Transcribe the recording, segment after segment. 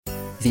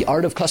The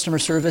art of customer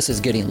service is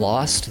getting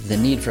lost. The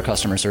need for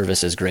customer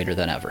service is greater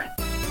than ever.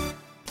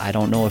 I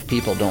don't know if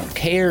people don't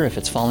care, if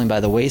it's falling by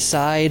the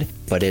wayside,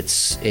 but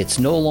it's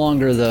no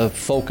longer the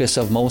focus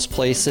of most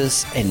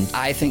places. And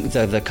I think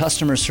the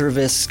customer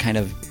service kind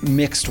of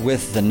mixed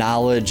with the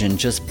knowledge and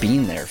just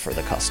being there for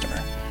the customer.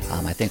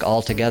 I think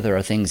all together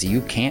are things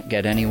you can't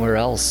get anywhere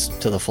else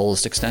to the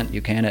fullest extent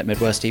you can at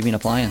Midwest TV and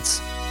Appliance.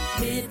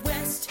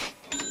 Midwest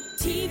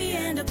TV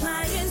and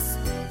Appliance,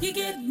 you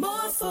get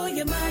more for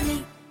your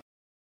money.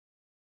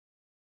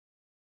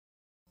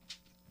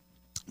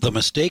 The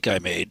mistake I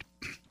made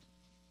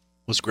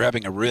was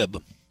grabbing a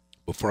rib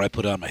before I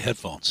put on my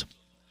headphones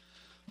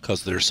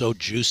because they're so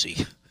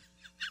juicy.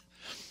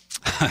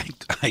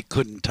 I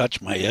couldn't touch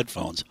my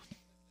headphones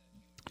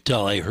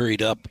until I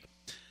hurried up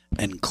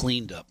and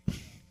cleaned up.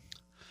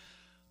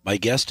 My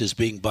guest is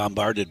being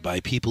bombarded by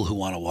people who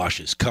want to wash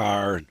his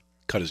car and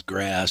cut his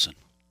grass and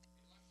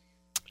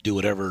do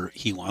whatever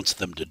he wants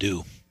them to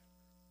do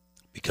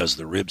because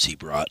the ribs he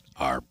brought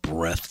are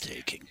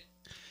breathtaking.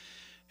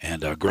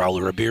 And a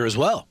growler of beer as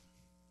well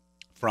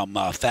from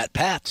Fat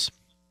Pat's.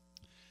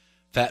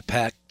 Fat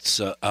Pat's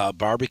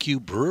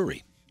Barbecue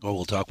Brewery. Oh,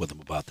 we'll talk with them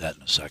about that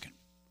in a second.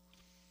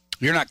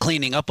 You're not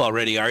cleaning up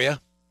already, are you?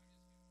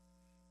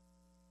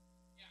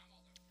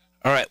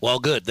 All right, well,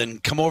 good. Then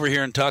come over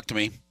here and talk to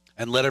me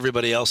and let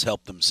everybody else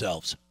help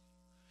themselves.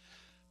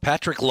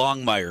 Patrick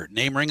Longmire,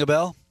 name ring a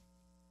bell?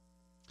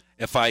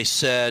 If I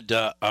said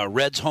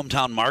Red's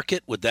Hometown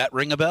Market, would that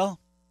ring a bell?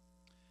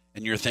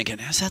 And you're thinking,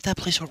 is that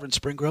place over in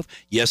Spring Grove?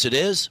 Yes, it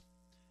is.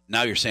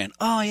 Now you're saying,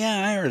 oh,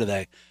 yeah, I heard of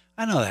that.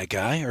 I know that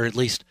guy, or at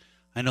least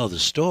I know the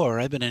store.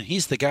 I've been in.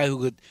 He's the guy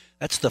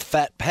that's the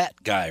Fat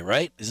Pat guy,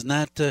 right? Isn't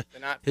that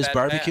his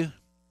barbecue? Pat.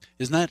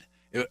 Isn't that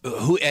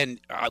who?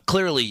 And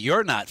clearly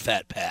you're not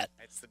Fat Pat.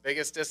 It's the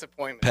biggest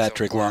disappointment.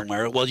 Patrick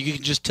Longmire. Well, you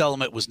can just tell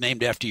him it was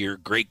named after your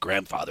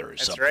great-grandfather or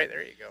something. That's right.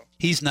 There you go.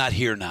 He's not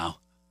here now.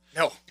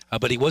 No.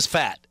 But he was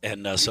fat,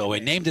 and so I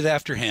named it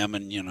after him,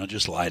 and,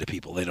 just lie to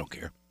people. They don't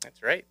care.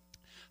 That's right.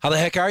 How the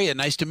heck are you?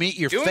 Nice to meet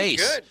your Doing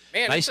face. Good.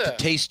 Man, nice to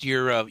taste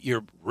your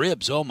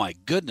ribs. Oh, my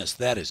goodness,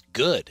 that is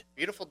good.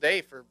 Beautiful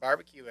day for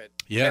barbecue at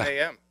 10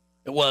 a.m.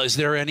 Well, is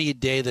there any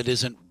day that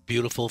isn't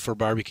beautiful for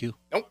barbecue?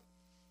 Nope.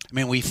 I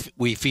mean,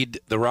 we feed,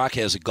 The Rock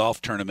has a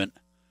golf tournament,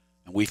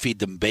 and we feed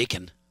them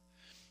bacon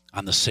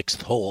on the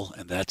 6th hole,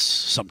 and that's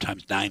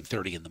sometimes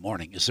 9:30 in the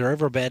morning. Is there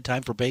ever a bad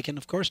time for bacon?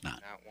 Of course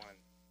not. Not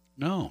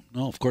one.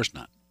 No, of course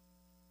not.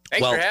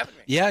 Thanks for having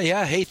me.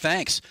 Yeah. Hey,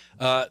 thanks.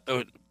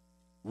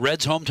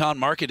 Red's Hometown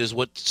Market is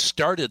what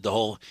started the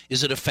whole.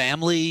 Is it a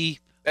family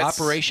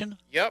operation?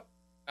 Yep.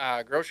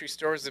 Grocery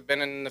stores have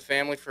been in the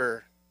family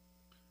for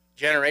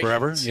generations.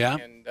 Forever, yeah.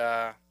 And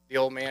the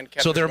old man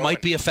kept So there going.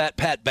 might be a Fat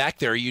Pat back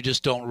there. You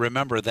just don't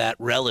remember that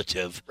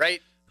relative.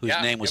 Right. Whose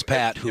name was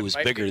Pat, who was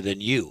bigger than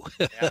you.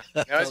 Yeah.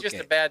 No, it's just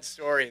a bad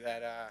story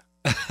that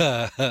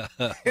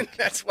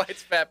that's why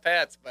it's Fat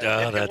Pat's. But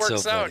it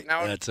works so out.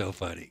 Now that's so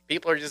funny.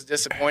 People are just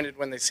disappointed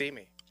when they see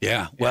me.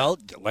 Yeah. Well,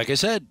 like I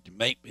said,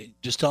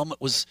 just tell them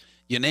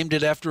you named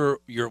it after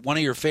one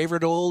of your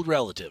favorite old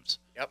relatives.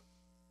 Yep.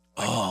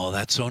 Oh,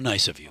 that's so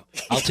nice of you.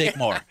 I'll take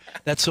more.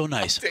 That's so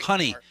nice.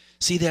 Honey,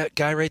 see that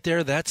guy right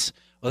there? That's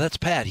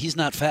Pat. He's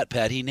not Fat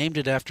Pat. He named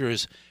it after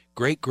his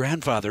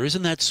great-grandfather.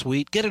 Isn't that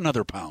sweet? Get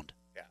another pound.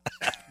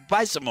 Yeah.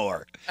 Buy some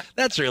more.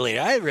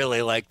 I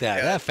really like that.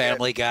 Yeah, that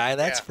Family Guy,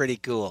 that's pretty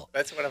cool.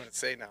 That's what I'm going to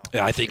say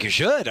now. I think you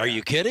should. Are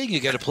you kidding?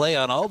 You got to play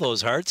on all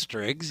those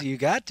heartstrings. You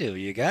got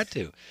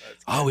to.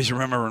 I always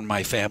remember in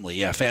my family.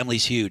 Yeah,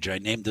 family's huge. I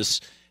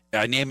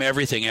name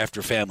everything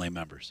after family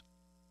members.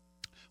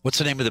 What's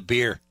the name of the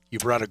beer? You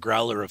brought a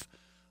growler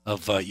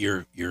of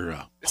your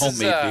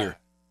homemade beer.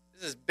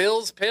 This is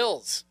Bill's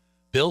Pills.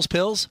 Bill's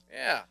Pills?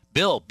 Yeah.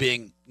 Bill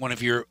being one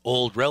of your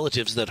old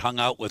relatives that hung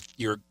out with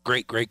your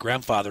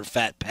great-great-grandfather,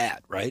 Fat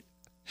Pat, right?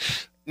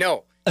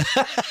 No.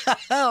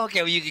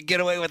 Okay, well, you can get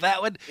away with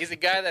that one. He's the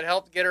guy that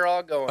helped get her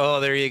all going. Oh,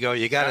 there you go.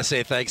 You got to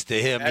say thanks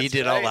to him. He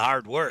did all the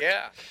hard work.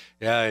 Yeah.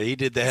 Yeah, he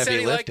did the heavy lifting.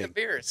 He liked the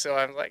beer, so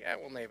I was like,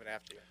 we'll name it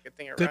after you. Good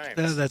thing it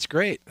rhymes. That's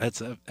great.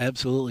 That's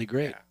absolutely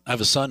great. Yeah. I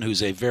have a son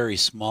who's a very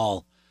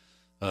small,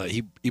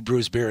 he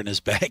brews beer in his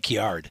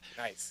backyard.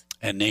 Nice.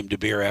 And named a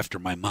beer after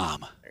my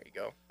mom. There you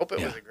go. Hope it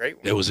was a great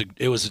one.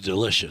 It was a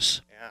delicious.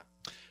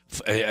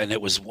 Yeah. And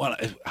it was one.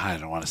 I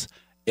don't want to.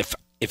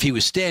 If he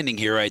was standing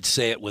here, I'd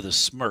say it with a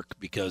smirk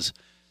because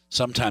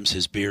sometimes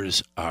his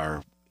beers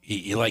are.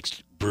 He likes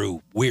to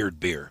brew weird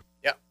beer.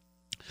 Yeah.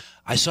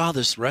 I saw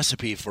this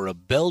recipe for a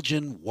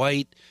Belgian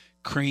white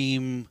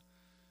cream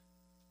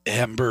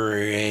amber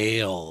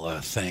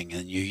ale thing,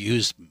 and you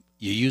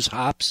use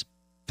hops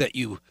that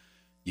you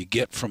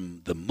get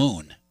from the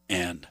moon,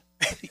 and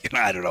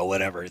I don't know,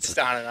 whatever. It's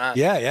on and on.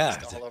 Yeah.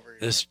 It's all over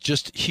this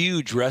just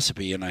huge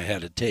recipe, and I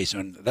had a taste,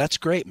 and that's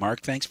great, Mark.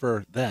 Thanks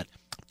for that.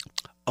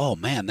 Oh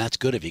man, that's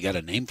good. Have you got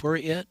a name for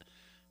it yet?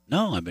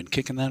 No, I've been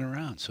kicking that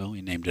around, so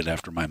we named it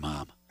after my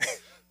mom.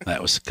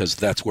 That was because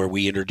that's where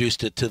we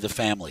introduced it to the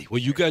family. Well,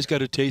 you guys got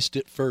to taste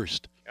it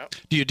first. Yep.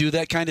 Do you do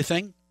that kind of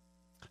thing?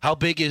 How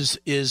big is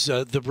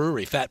the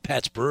brewery, Fat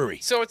Pat's Brewery?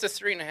 So it's a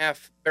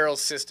 3.5 barrel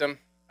system.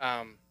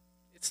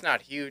 It's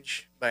not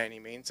huge by any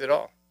means at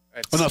all.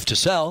 It's Enough to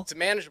sell. It's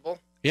manageable.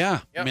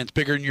 Yeah. Yep. I mean, it's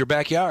bigger than your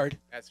backyard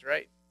That's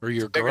right. or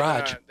your Bigger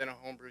garage. than a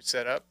homebrew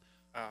setup.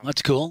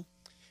 That's cool.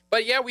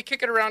 But yeah, we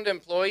kick it around to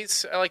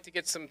employees. I like to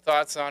get some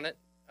thoughts on it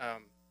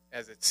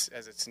as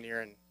it's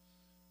nearing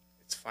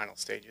its final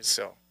stages.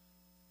 So,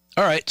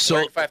 All right. So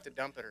if I have to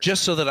dump it,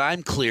 just so that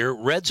I'm clear,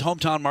 Red's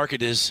Hometown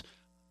Market is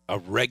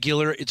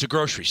it's a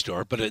grocery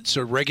store, but it's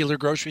a regular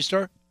grocery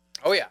store?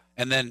 oh yeah,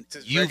 And then It's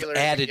as you've regular as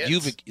it added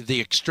gets. the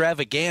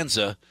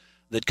extravaganza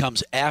that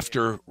comes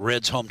after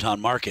Red's Hometown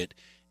Market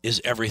is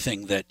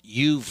everything that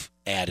you've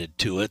added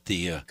to it,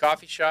 the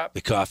coffee shop,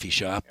 coffee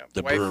shop, Yeah,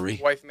 the wife, brewery.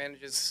 Wife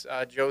manages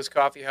Joe's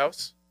Coffee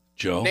House,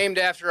 Joe. named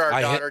after our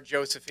I daughter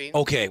Josephine.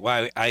 Okay,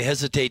 well, I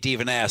hesitate to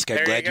even ask. I'm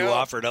There you glad you go.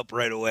 offered up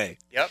right away.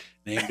 Yep.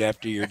 Named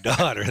after your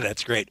daughter.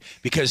 That's great.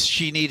 Because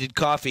she needed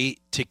coffee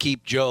to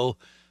keep Joe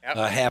Yep.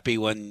 happy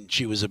when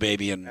she was a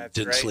baby and That's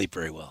didn't right. sleep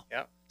very well.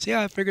 Yep. See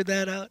how I figured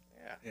that out?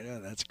 Yeah. Yeah,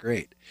 that's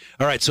great.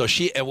 All right, so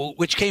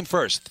which came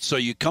first? So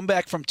you come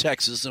back from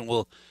Texas, and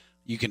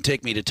you can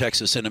take me to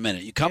Texas in a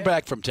minute. You come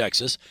back from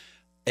Texas,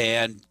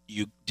 and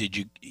did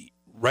you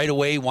right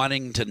away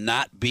wanting to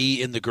not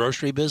be in the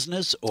grocery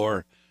business,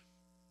 or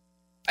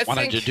I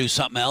wanted think to do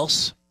something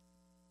else?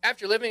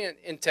 after living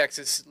in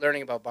Texas,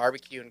 learning about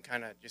barbecue and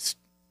kind of just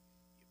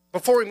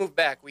before we moved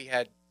back, we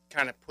had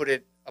kind of put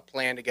a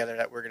plan together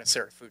that we're going to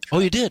start a food truck.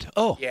 Oh, you did?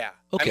 Oh, Yeah.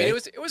 Okay. I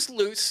mean, it was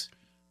loose,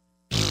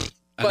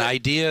 an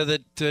idea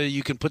that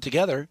you can put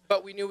together.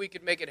 but we knew we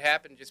could make it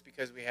happen just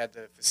because we had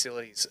the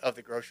facilities of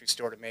the grocery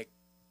store to make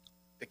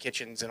the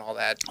kitchens and all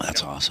that.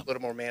 That's awesome. A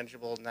little more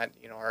manageable, and that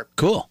our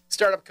Cool.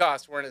 startup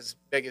costs weren't as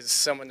big as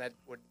someone that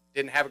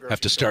didn't have a grocery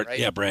Have to store, start, right?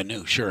 yeah, brand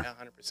new, sure. Yeah,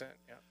 100%.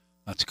 Yeah.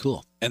 That's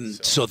cool. And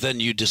So- so then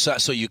you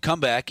decide. So you come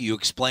back. You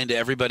explain to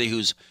everybody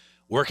who's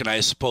working. I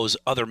suppose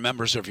other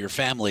members of your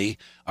family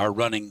are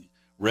running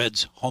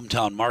Red's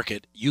Hometown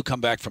Market. You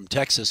come back from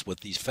Texas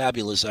with these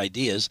fabulous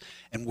ideas,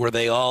 and were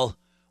they all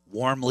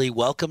warmly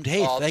welcomed?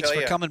 Hey, I'll thanks tell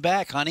for ya. coming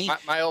back, honey.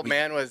 My old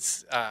man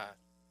was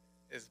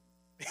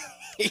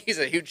he's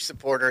a huge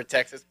supporter of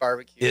Texas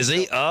barbecue. Is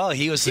he? So, Oh,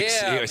 he was.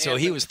 Yeah, so man,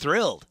 he but- was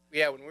thrilled.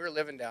 yeah, when we were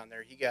living down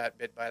there, he got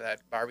bit by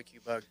that barbecue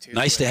bug too.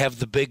 Nice to but- have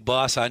the big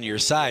boss on your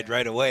side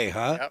right away,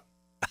 huh?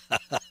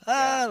 Yep.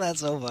 Ah, that's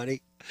so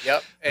funny.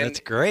 Yep. And, That's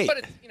great.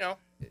 But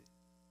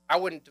I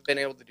wouldn't have been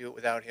able to do it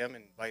without him,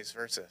 and vice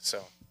versa.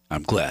 So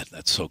I'm glad.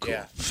 That's so cool.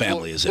 yeah,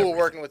 Family cool, is cool everything.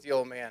 working with the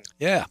old man.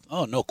 Yeah.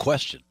 Oh, no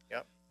question.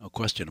 Yep. No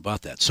question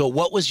about that. So,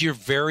 what was your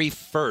very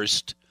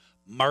first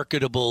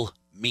marketable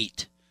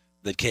meat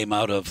that came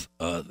out of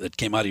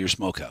your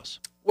smokehouse?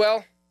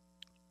 Well,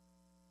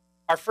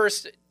 our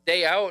first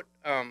day out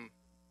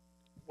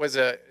was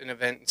an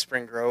event in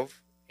Spring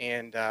Grove,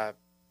 and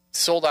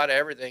sold out of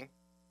everything,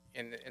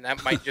 and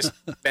that might just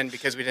been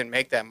because we didn't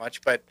make that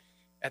much, but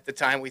at the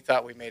time we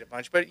thought we made a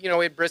bunch. But we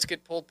had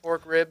brisket, pulled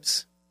pork,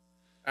 ribs,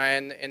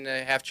 and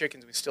the half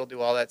chickens. We still do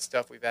all that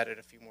stuff. We've added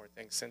a few more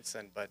things since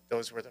then, but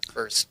those were the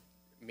first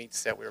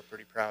meats that we were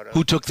pretty proud of.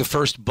 Who took the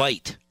first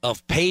bite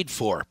of paid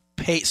for?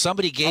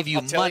 Somebody gave you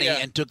I'll tell money ya.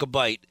 and took a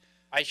bite.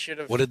 I should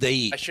have. What did they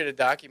eat? I should have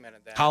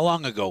documented that. How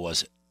long ago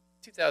was it?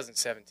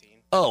 2017.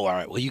 Oh, all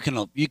right. Well,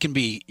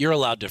 you're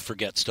allowed to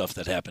forget stuff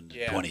that happened in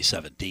Yeah.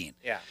 2017.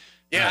 Yeah. All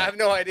Yeah, right. I have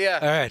no idea.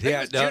 All right, I think yeah,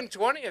 it was no. June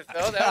 20th,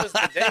 though. That was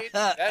the date.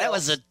 That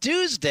was a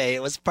Tuesday.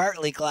 It was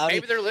partly cloudy.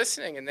 Maybe they're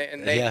listening, and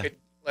they Yeah. could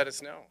let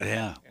us know.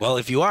 Yeah. Well,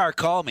 if you are,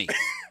 call me.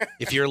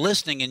 If you're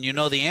listening and you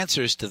know the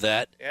answers to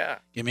that, Yeah.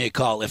 give me a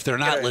call. If they're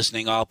not Good.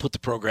 listening, I'll put the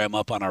program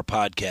up on our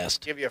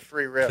podcast Give you a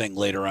free rib. thing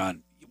later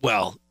on.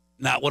 Well,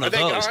 not one Are of they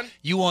those. gone?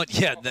 You won't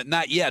yet.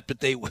 Not yet, but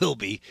they will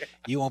be.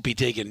 You won't be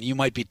taking. You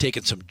might be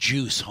taking some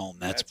juice home.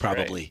 That's That's right.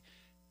 probably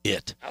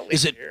it. I'll leave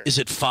Is it it? here. Is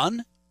it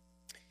fun?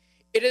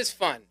 It is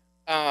fun.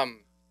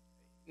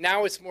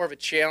 Now it's more of a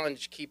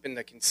challenge keeping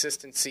the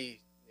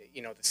consistency,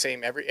 the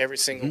same every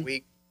single Mm-hmm.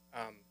 week,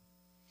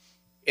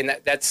 and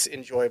that's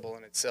enjoyable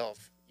in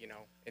itself,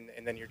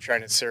 And then you're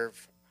trying to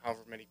serve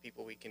however many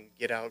people we can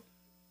get out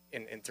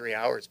in 3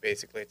 hours,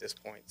 basically at this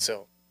point.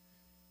 So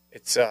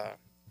it's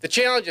the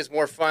challenge is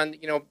more fun.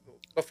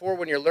 Before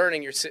when you're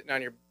learning, you're sitting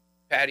on your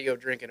patio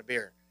drinking a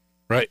beer.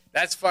 Right.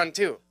 That's fun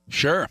too.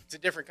 Sure. It's a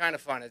different kind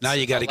of fun. It's Now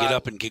you got to a get lot-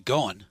 up and get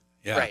going.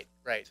 Yeah. Right.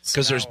 So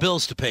Because there's now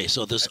bills to pay.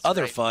 So this That's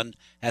other right. fun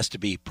has to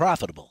be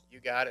profitable. You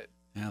got it.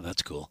 Yeah,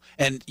 that's cool.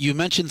 And you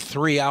mentioned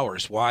 3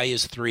 hours. Why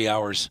is 3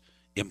 hours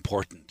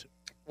important?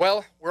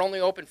 Well, we're only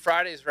open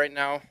Fridays right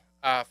now,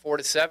 4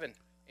 to 7.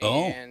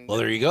 Oh, And well,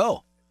 there you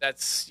go.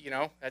 that's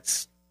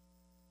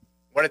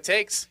what it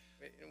takes.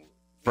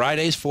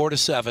 Fridays 4 to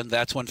 7.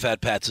 That's when Fat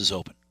Pat's is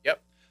open.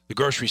 Yep. The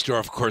grocery store,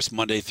 of course,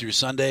 Monday through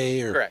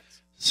Sunday, or Correct.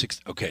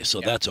 6. Okay, so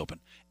Yep. that's open.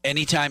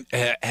 Anytime.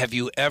 Have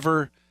you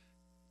ever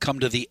come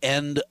to the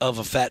end of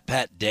a Fat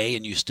Pat day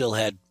and you still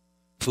had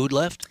food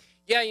left?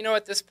 Yeah,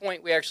 at this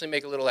point we actually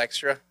make a little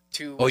extra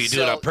to. Oh, you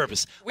do it sell- on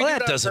purpose. We Well, do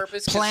that it on doesn't.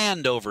 purpose 'cause-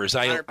 Planned overs.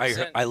 I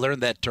 100%.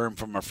 learned that term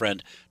from a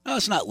friend. No,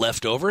 it's not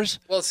leftovers.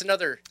 Well, it's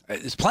another.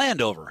 It's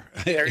planned over.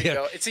 There you Yeah,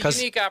 go. It's a 'cause-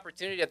 unique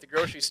opportunity at the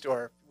grocery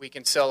store. We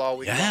can sell all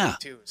we Yeah. want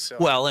too. So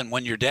Well, and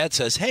when your dad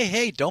says,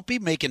 "Hey, don't be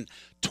making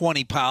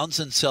 20 pounds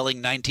and selling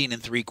 19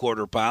 and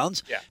 3/4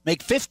 pounds. Yeah.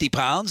 Make 50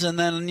 pounds, and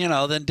then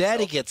then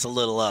Daddy gets a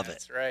little of it."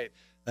 that's right.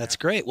 That's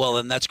great. Well,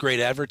 and that's great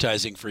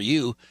advertising for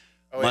you.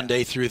 Oh, yeah.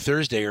 Monday through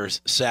Thursday or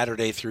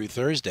Saturday through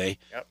Thursday.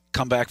 Yep.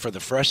 Come back for the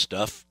fresh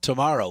stuff.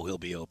 Tomorrow he'll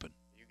be open.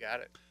 You got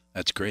it.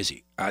 That's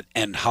crazy.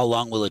 And how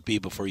long will it be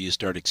before you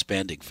start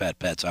expanding Fat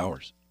Pat's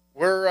hours?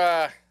 We're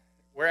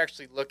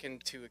actually looking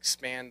to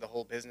expand the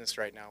whole business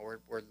right now.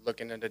 We're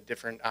looking into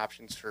different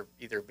options for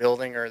either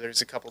building, or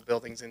there's a couple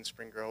buildings in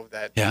Spring Grove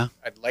that Yeah.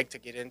 I'd like to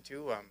get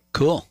into.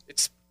 Cool.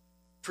 It's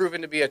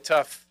proven to be a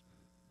tough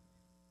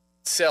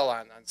sell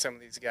on some of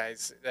these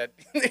guys that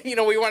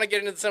we want to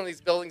get into some of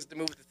these buildings to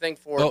move the thing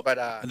forward,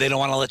 but they don't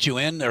want to let you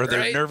in, or they're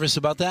Right. nervous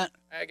about that?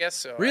 I guess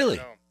so. Really?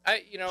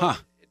 I don't know. Huh.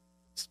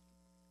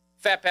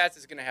 Fat Pat's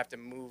is going to have to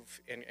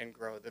move and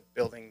grow. The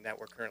building that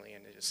we're currently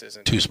in, it just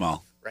isn't Too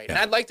small. right. Yeah. And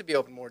I'd like to be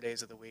open more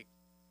days of the week.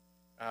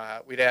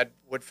 We'd add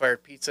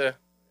wood-fired pizza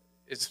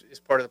is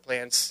part of the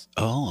plans.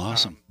 Oh,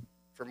 awesome.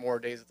 For more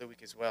days of the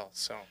week as well.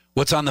 So,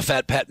 What's on the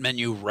Fat Pat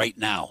menu right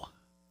now?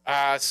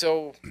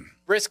 so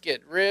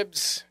brisket,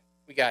 ribs.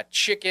 We got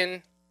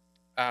chicken,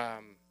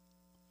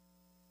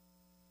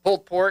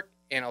 pulled pork,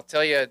 and I'll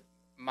tell you,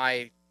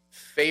 my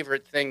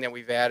favorite thing that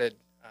we've added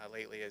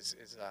lately is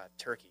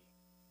turkey.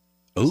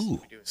 Ooh.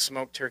 We do a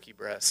smoked turkey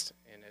breast,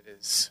 and it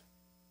is.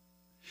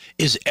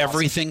 Is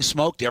everything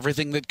smoked?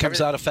 Everything that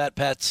comes Everything. out of Fat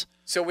Pat's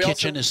So we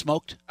kitchen also is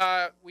smoked?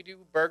 we do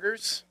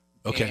burgers.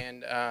 Okay.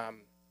 And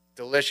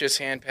delicious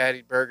hand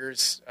patted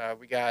burgers.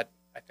 We got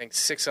I think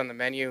 6 on the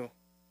menu,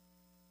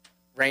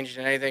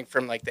 ranging in anything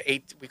from like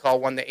we call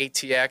one the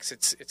ATX.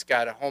 It's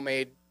got a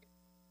homemade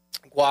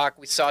guac.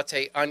 We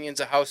saute onions,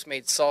 a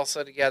house-made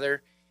salsa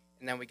together,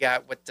 and then we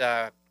got what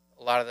a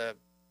lot of the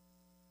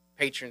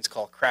patrons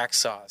call crack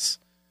sauce.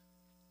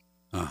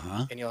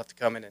 Uh-huh. And you'll have to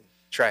come in and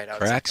try it out.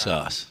 Crack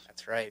sometime. sauce.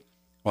 That's right.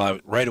 Well,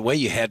 right away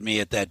you had me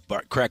at that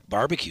crack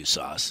barbecue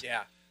sauce.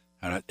 Yeah.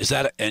 Is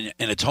that and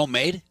it's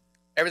homemade?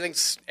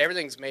 Everything's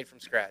made from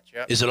scratch.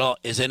 Yep.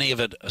 Is any of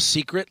it a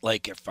secret?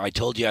 Like if I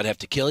told you I'd have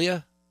to kill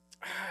you?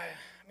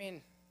 I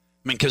mean,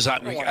 Because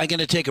I'm don't wanna- going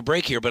to take a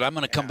break here, but I'm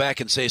going to come back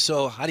and say,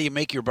 so how do you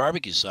make your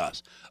barbecue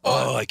sauce?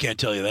 Oh, I can't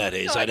tell you that,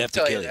 Ace. no, I I'd have can to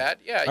tell kill you that.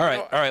 Yeah.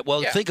 All right.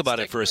 Well, yeah, think about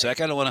let's it for a take break.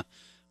 sec. I'm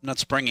not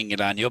springing it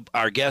on you.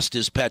 Our guest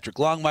is Patrick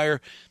Longmire.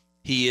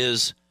 He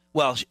is,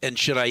 well, and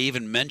should I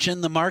even mention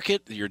the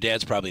market? Your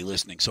dad's probably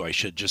listening, so I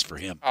should just for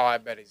him. Oh, I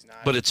bet he's not.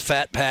 But it's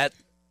Fat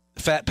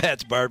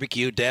Pat's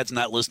Barbecue. Dad's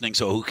not listening,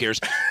 so who cares?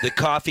 The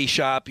coffee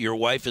shop, your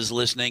wife is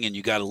listening, and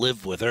you got to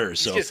live with her.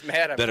 So he's just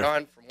mad I'm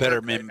gone from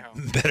work right now.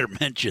 better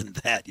mention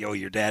that.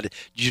 Your dad.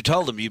 You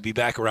told him you'd be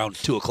back around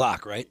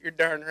 2:00, right? You're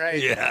darn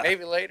right. Yeah.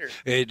 Maybe later.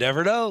 You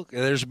never know.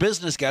 There's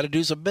business. Got to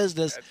do some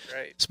business. That's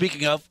right.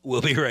 Speaking of,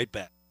 we'll be right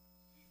back.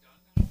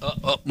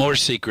 More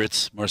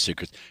secrets.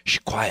 Shh,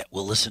 quiet.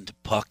 We'll listen to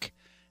Puck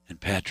and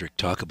Patrick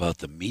talk about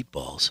the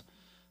meatballs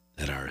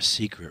that are a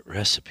secret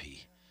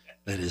recipe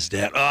that his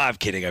dad. Oh, I'm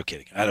kidding. I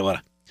don't want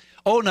to.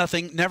 Oh,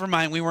 nothing. Never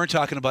mind. We weren't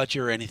talking about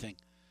you or anything.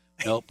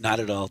 Nope, not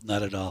at all.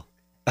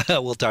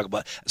 We'll talk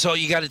about. So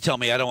you got to tell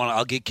me. I don't want to.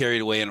 I'll get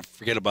carried away and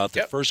forget about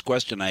the Yep. first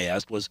question I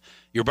asked was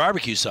your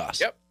barbecue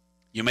sauce. Yep.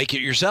 You make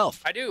it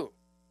yourself. I do.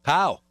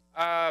 How?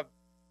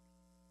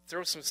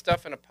 Throw some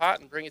stuff in a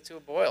pot and bring it to a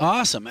boil.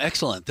 Awesome.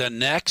 Excellent. The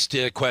next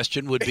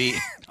question would be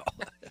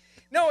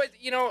No,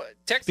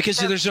 Texas because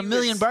there's a barbecue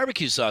million is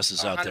barbecue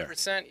sauces out there.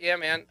 100%. Yeah,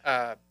 man.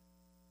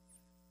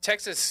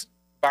 Texas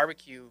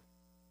barbecue,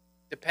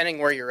 depending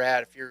where you're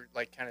at, if you're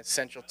like kind of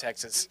central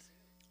Texas,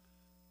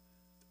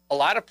 a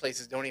lot of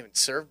places don't even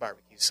serve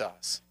barbecue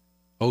sauce.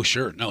 Oh,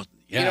 sure. No.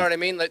 Yeah. You know what I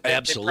mean? Like, They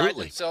Absolutely. pride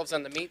themselves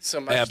on the meat so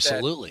much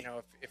Absolutely.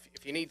 that,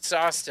 if you need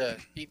sauce to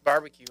eat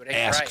barbecue, it ain't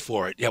Ask right.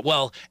 for it. Yeah.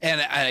 Well,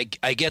 and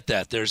I get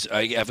that.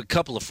 I have a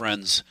couple of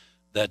friends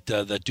that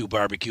do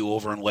barbecue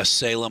over in West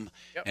Salem,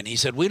 Yep. and he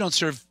said we don't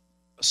serve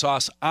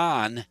sauce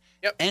on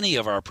Yep. any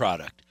of our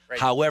product. Right.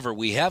 However,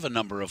 we have a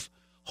number of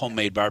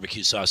homemade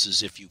barbecue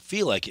sauces if you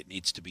feel like it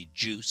needs to be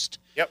juiced.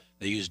 Yep.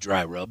 They use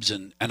dry rubs,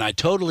 and I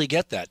totally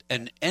get that.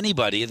 And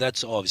anybody,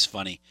 that's always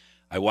funny.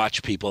 I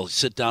watch people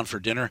sit down for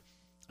dinner,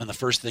 and the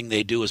first thing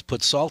they do is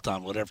put salt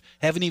on whatever.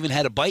 Haven't even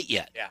had a bite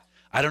yet. Yeah.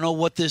 I don't know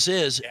what this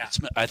is. Yeah.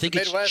 I think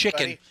The it's Midwest, chicken.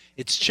 buddy.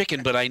 It's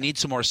chicken, but I need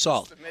some more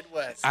salt. The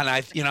Midwest. And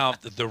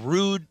the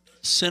rude,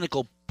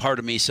 cynical part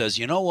of me says,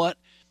 you know what?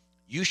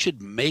 You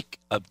should make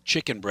a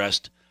chicken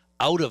breast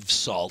out of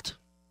salt,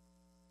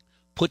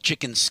 put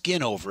chicken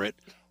skin over it,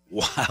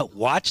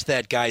 watch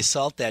that guy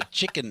salt that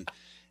chicken,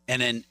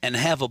 and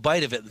have a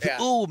bite of it. Yeah.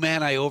 Oh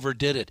man, I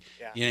overdid it.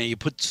 Yeah. You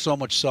put so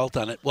much salt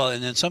on it. Well,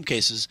 and in some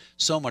cases,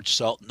 so much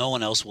salt, no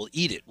one else will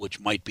eat it, which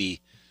might be,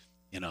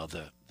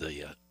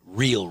 the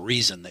real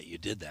reason that you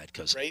did that.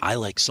 Because Right. I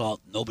like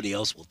salt, nobody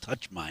else will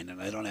touch mine,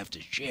 and I don't have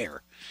to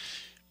share.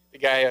 The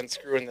guy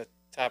unscrewing the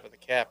top of the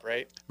cap,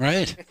 right?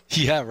 Right.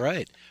 Yeah,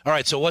 right. All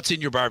right, so what's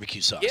in your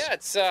barbecue sauce? Yeah,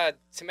 it's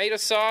tomato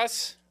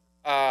sauce,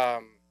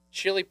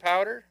 chili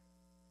powder,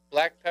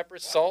 black pepper,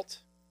 salt,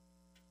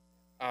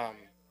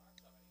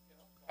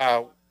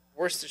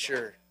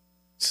 Worcestershire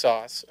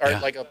sauce, or Yeah.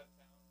 like a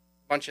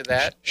bunch of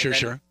that. Sure, and then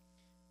sure.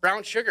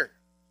 Brown sugar.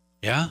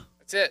 Yeah?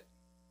 That's it.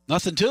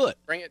 Nothing to it.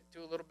 Bring it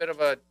to a little bit of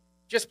a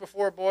just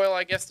before boil,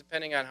 I guess,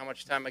 depending on how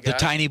much time I The got.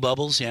 tiny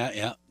bubbles,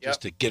 yeah.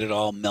 Just to get it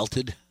all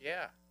melted.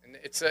 Yeah, and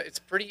it's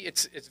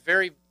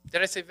very.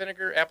 Did I say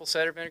vinegar? Apple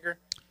cider vinegar.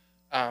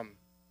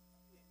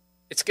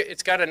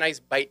 It's got a nice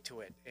bite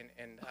to it,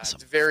 and Awesome.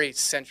 it's very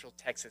Central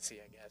Texasy,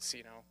 I guess.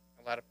 You know,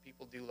 a lot of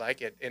people do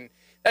like it, and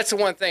that's the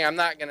one thing. I'm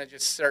not gonna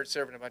just start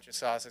serving a bunch of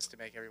sauces to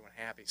make everyone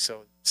happy.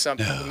 So some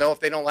people know if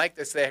they don't like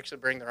this, they actually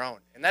bring their own,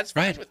 and that's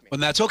fine Right. with me.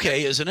 And that's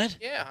okay, isn't it?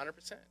 Yeah,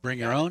 100%. Bring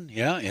your own.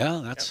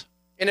 Yeah, that's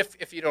And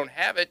if you don't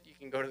have it, you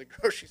can go to the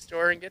grocery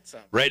store and get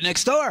some. right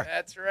next door.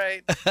 That's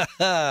right.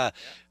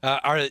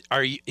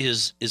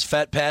 Is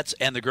Fat Pat's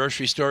and the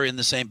grocery store in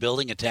the same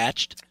building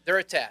attached? They're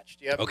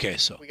attached. Yep. Okay,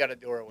 so We got a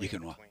doorway you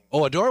can in walk. between.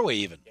 Oh, a doorway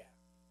even. Yeah.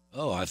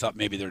 Oh, I thought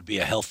maybe there'd be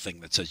a health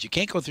thing that says you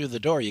can't go through the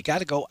door. You got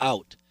to go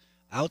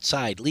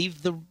outside.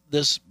 Leave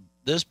this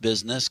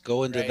business.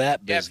 Go into Right.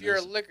 that Yeah, business. if you're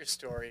a liquor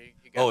store,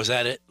 you got, Oh, is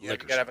that it? you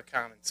Liquor got to have a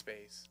common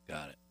space.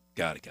 Got it.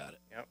 Got it.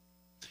 Yep.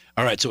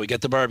 All right, so we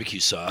get the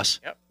barbecue sauce.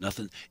 Yep.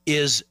 Nothing.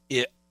 Is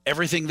it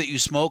everything that you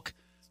smoke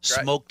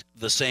Dry. smoked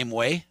the same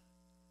way?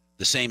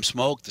 The same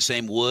smoke, the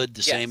same wood,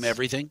 the same Yes.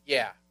 everything?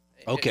 Yeah.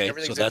 Okay,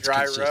 Everything's so that's a dry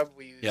consistent. rub.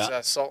 We use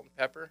Yeah. salt and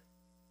pepper,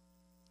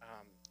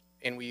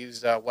 and we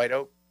use white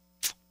oak.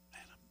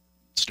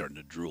 Starting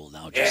to drool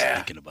now just Yeah.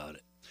 thinking about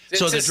it. It's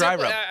So the as dry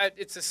simple- rub.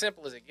 it's as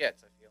simple as it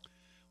gets. I feel.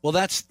 Well,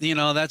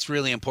 that's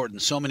really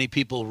important. So many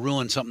people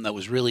ruin something that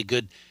was really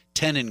good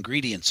 10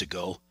 ingredients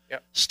ago.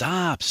 Yep.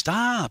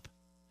 Stop.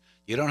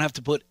 You don't have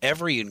to put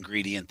every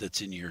ingredient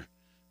that's in your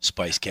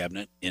spice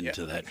cabinet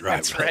into that dry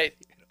That's rub. right.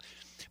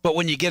 But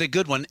when you get a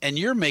good one, and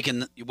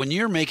when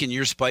you're making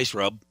your spice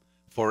rub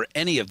for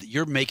any of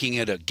you're making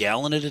it a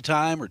gallon at a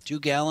time or 2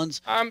 gallons.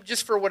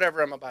 Just for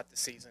whatever I'm about to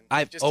season.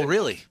 Just Oh, enough.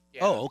 really?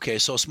 Yeah. Oh, okay.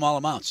 So small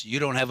amounts. You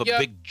don't have a Yep.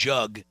 big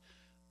jug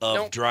of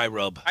Nope. dry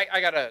rub. I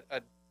got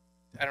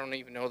I don't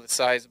even know the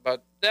size,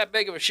 about that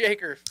big of a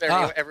shaker. If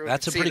everyone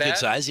That's can a see pretty that. good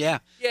size. Yeah.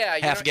 Yeah.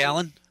 you Half know, a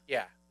gallon.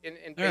 Yeah. And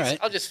All right.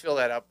 I'll just fill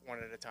that up one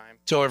at a time.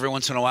 So every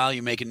once in a while,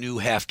 you make a new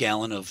half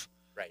gallon of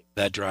Right.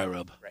 that dry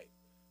rub. Right.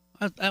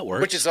 That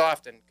works. Which is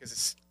often because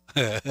it's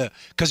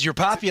because you're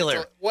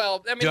popular.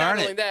 well. I mean, Darn not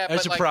it. only that,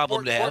 That's but a like problem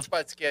pork, to have. pork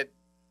butts get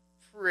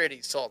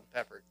pretty salt and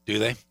peppered. Do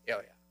they? Oh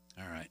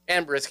yeah. All right.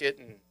 And brisket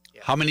and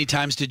yeah. How many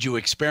times did you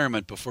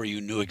experiment before you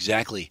knew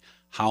exactly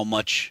how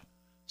much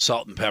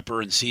salt and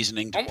pepper and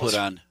seasoning to Almost. put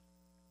on?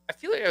 I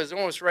feel like it was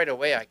almost right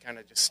away. I kind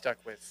of just stuck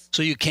with.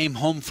 So you came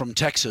home from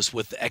Texas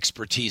with the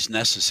expertise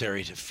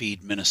necessary to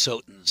feed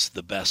Minnesotans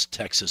the best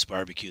Texas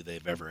barbecue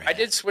they've ever had. I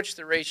did switch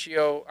the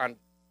ratio on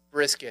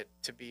brisket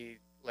to be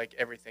like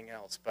everything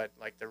else, but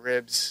like the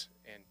ribs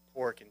and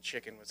pork and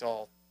chicken was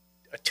all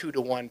a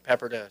 2-to-1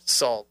 pepper to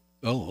salt,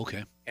 Oh,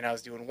 okay. and I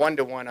was doing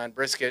 1-to-1 on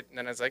brisket, and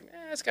then I was like,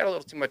 it's got a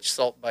little too much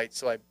salt bite,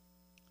 so I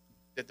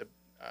did the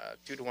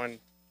 2-to-1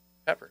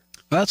 pepper.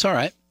 Well, that's all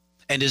right.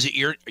 And is it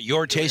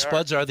your taste are.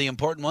 buds are the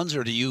important ones,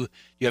 or do you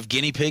have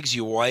guinea pigs,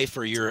 your wife,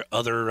 or your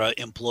other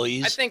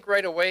employees? I think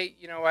right away,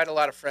 I had a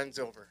lot of friends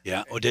over.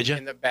 Yeah. Oh, did you?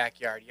 In the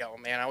backyard. Yeah, oh,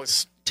 man, I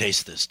was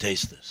Taste this.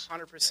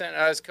 100%.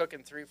 I was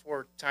cooking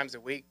 3-4 times a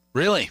week.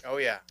 Really? Oh,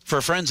 yeah.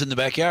 For friends in the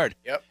backyard?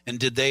 Yep. And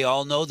did they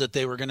all know that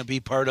they were going to be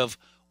part of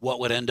what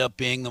would end up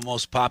being the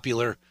most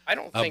popular I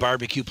don't think.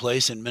 barbecue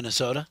place in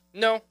Minnesota?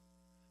 No.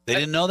 They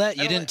didn't know that?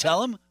 You don't- didn't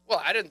tell them?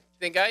 Well, I didn't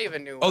think I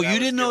even knew. Oh, what I you was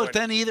didn't know it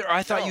doing. then either?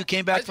 I thought No, you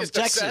came I back was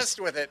from just Texas. obsessed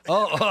with it.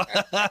 Oh,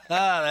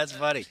 that's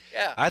funny.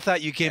 Yeah. I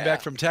thought you came Yeah.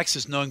 back from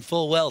Texas knowing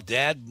full well,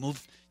 Dad,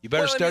 you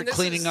better Well, I mean, start this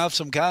cleaning is- off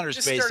some counter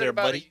This space started there,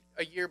 about buddy.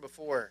 a year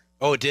before.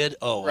 Oh, it did?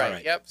 Oh, Right. all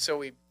right. Yep. So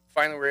we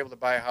finally were able to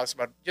buy a house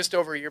about just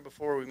over a year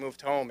before we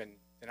moved home, and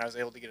then I was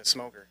able to get a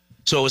smoker.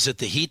 So was it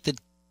the heat that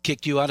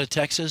kicked you out of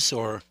Texas,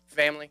 or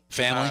Family.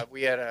 Family?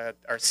 We had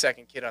our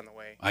second kid on the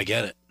way. I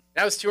get it.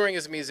 And I was touring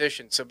as a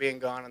musician, so being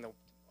gone on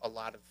a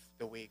lot of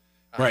the week.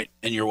 Right.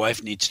 And your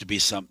wife needs to be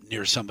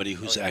near somebody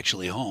who's yeah.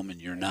 actually home,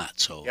 and you're not.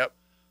 So Yep.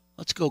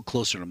 let's go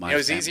closer to my It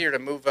was family. easier to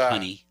move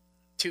Honey.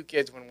 2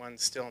 kids when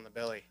one's still in the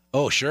belly.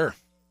 Oh, sure.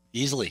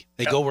 Easily.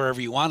 They Yep. go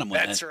wherever you want them when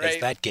That's that's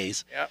right. that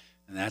case. Yep.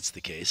 And that's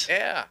the case.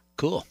 Yeah.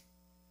 Cool.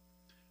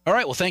 All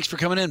right. Well, thanks for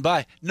coming in.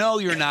 Bye. No,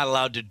 you're not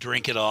allowed to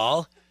drink it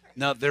all.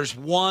 No, there's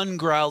one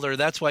growler.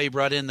 That's why you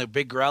brought in the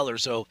big growler,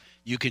 so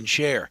you can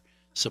share.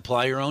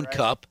 Supply your own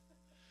cup.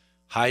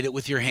 Hide it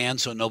with your hand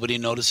so nobody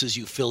notices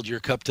you filled your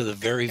cup to the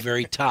very,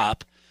 very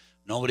top.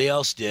 Nobody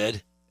else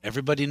did.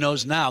 Everybody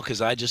knows now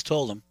because I just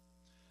told them.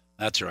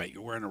 That's right.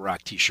 You're wearing a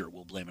rock T-shirt.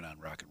 We'll blame it on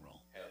rock and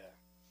roll.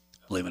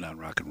 Blame it on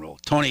rock and roll.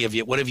 Tony,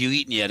 what have you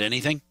eaten yet?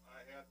 Anything? I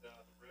had the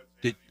ribs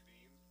and the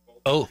beans. Both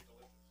Oh. very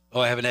delicious.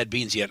 Oh, I haven't had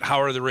beans yet.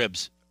 How are the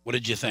ribs? What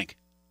did you think?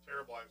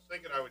 Terrible. I was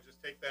thinking I would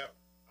just take that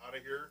out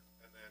of here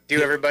and then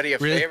Do everybody a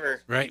Really?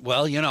 favor. Right.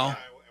 Well, I would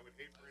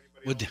hate for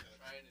anybody Would- else to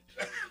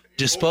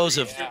dispose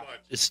of Yeah.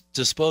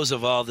 dispose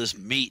of all this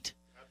meat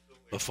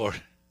before.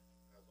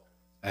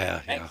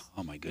 Yeah.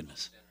 Oh my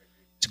goodness,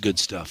 it's good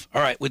stuff.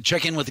 All right, we'll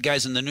check in with the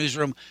guys in the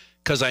newsroom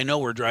because I know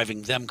we're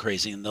driving them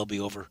crazy, and they'll be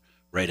over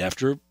right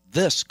after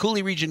this.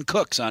 Coulee Region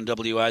Cooks on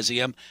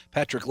WIZM.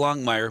 Patrick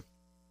Longmire.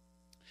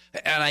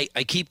 And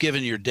I keep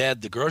giving your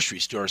dad the grocery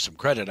store some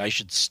credit. I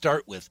should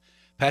start with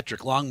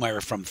Patrick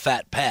Longmire from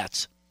Fat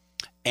Pat's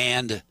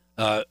and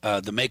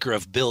the maker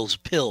of Bill's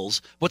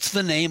Pills. What's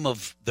the name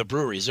of the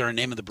brewery? Is there a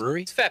name of the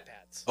brewery? It's Fat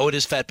Pats. Oh, it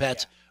is Fat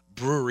Pat's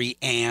Brewery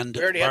and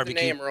We already Barbecue.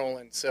 have the name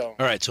rolling, so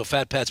All right, so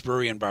Fat Pat's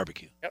Brewery and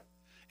Barbecue. Yep.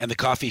 And the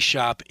coffee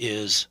shop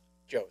is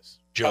Joe's.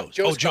 Joe's.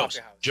 Joe's Joe's. Coffee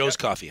House. Joe's Yep.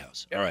 Coffee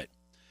House. Yep. All right.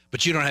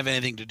 But you don't have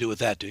anything to do with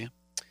that, do you?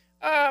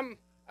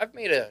 I've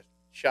made a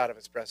shot of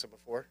espresso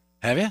before.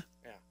 Have you?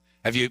 Yeah.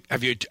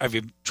 Have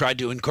you tried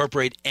to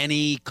incorporate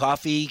any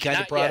coffee kind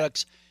Not of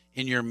products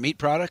in your meat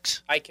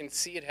products? I can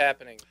see it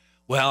happening.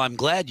 Well, I'm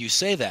glad you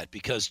say that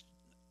because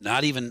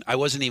I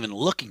wasn't even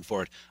looking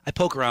for it. I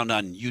poke around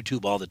on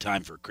YouTube all the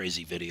time for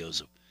crazy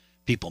videos of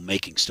people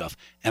making stuff,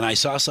 and I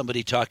saw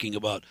somebody talking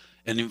about,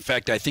 and in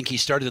fact, I think he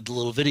started the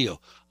little video.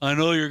 I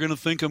know you're going to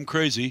think I'm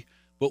crazy,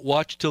 but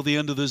watch till the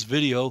end of this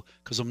video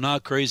because I'm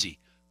not crazy.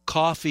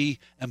 Coffee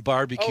and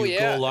barbecue Oh,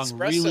 yeah, go along espresso.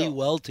 really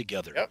well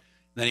together. Yep.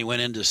 Then he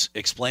went in to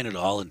explain it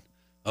all, and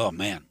oh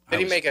man, Did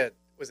he make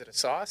was it a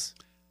sauce?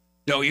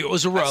 No, it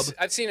was a rub.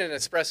 I've seen an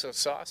espresso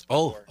sauce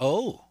Oh,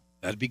 before.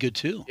 that'd be good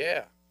too.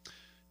 Yeah.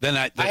 Then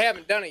I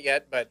haven't done it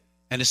yet, but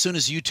And as soon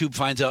as YouTube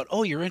finds out,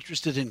 oh, you're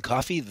interested in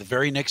coffee, the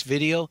very next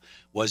video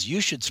was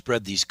you should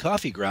spread these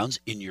coffee grounds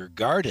in your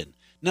garden.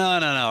 No,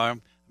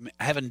 I'm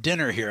having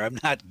dinner here. I'm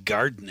not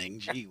gardening.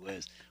 Gee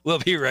whiz. We'll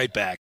be right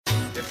back.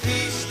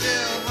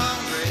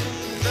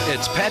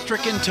 It's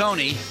Patrick and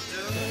Tony,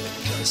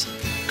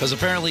 because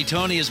apparently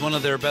Tony is one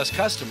of their best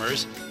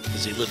customers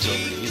because he lives over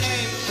in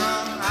Houston.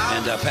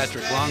 And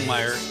Patrick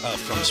Longmire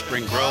from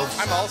Spring Grove.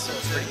 I'm also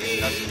a pretty good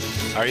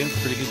customer. Are you a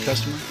pretty good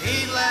customer?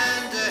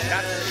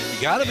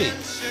 You gotta be.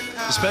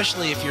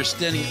 Especially if you're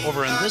standing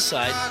over on this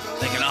side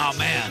thinking, oh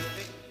man,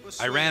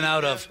 I ran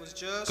out of,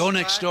 go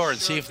next door and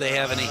see if they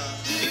have any.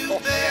 Oh,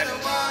 man,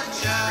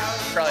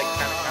 it's probably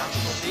kind of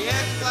comical.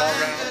 If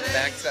I'll run out the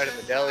backside of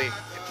the deli,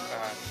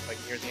 like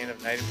near the end of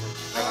the night,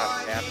 if we run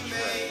out of cabbage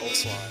or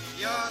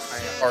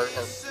coleslaw,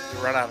 or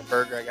we run out of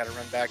burger, I got to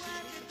run back to the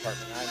meat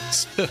department. I'm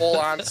just full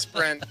on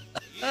sprint.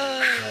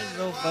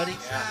 No, buddy.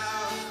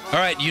 Yeah, All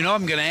right,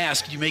 I'm going to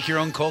ask, you make your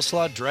own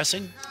coleslaw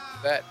dressing?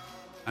 that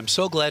I'm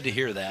so glad to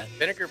hear that.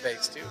 vinegar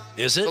based too.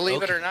 Is it?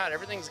 Believe it Okay. or not,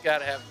 everything's got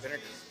to have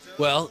vinegar.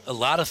 Well, a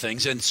lot of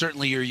things, and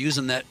certainly you're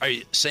using that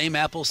same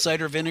apple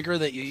cider vinegar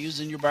that you use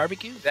in your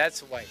barbecue?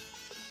 That's white.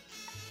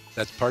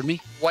 Pardon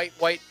me? White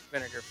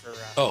vinegar for.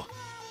 Oh,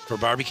 for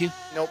barbecue?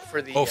 Nope,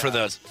 for the. For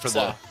the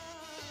slaw.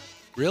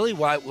 Really?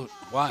 Why?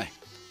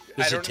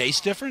 Does it don't-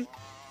 taste different?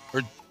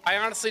 Or I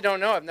honestly don't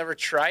know. I've never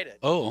tried it.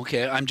 oh,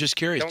 okay. I'm just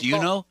curious. Do you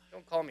know,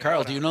 Don't call me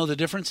Carl? out Do you on know the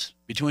difference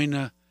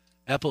between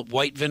apple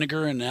white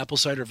vinegar and apple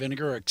cider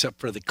vinegar, except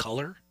for the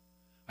color?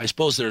 I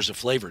suppose there's a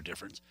flavor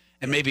difference,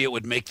 and maybe it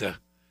would make the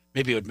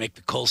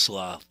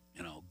coleslaw,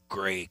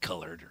 gray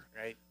colored or it,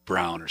 right?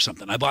 brown or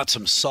something. I bought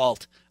some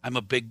salt. I'm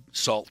a big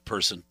salt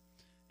person,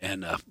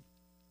 and I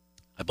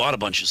bought a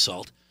bunch of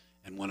salt.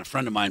 And when a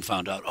friend of mine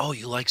found out, oh,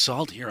 you like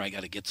salt? Here, I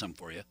got to get some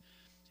for you.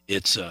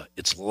 It's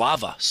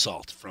lava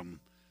salt from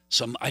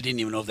some. I didn't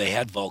even know they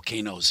had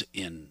volcanoes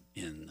in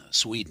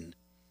Sweden,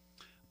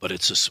 but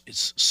it's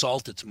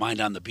salt. It's mined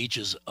on the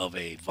beaches of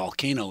a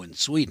volcano in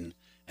Sweden,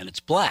 and it's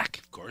black.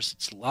 Of course,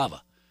 it's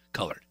lava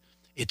colored.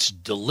 It's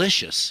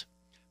delicious,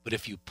 but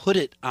if you put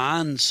it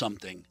on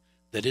something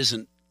that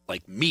isn't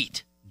like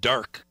meat,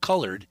 dark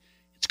colored,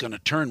 it's going to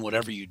turn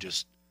whatever you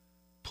just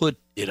put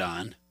it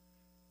on.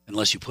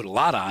 Unless you put a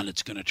lot on,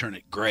 it's going to turn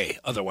it gray,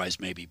 otherwise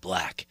maybe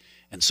black.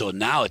 And so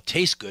now it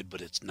tastes good,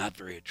 but it's not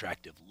very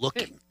attractive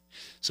looking.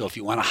 So if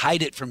you want to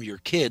hide it from your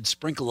kids,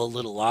 sprinkle a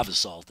little lava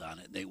salt on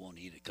it, and they won't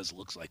eat it because it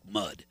looks like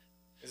mud.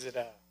 Is it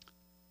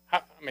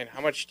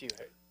how much do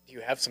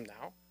you have some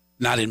now?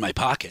 Not in my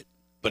pocket,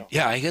 but No.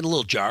 yeah, I get a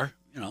little jar.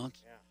 It's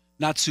Yeah.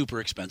 not super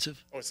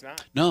expensive. Oh, it's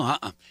not. No,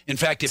 In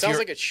fact, if Sounds you're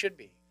like it should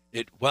be.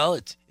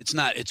 it's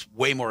not. It's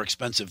way more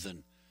expensive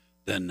than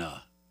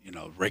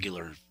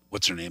regular.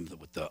 What's her name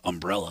with the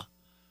umbrella?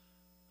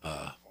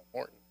 Oh,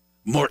 Morton.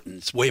 Morton.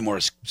 It's way more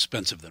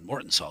expensive than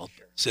Morton salt.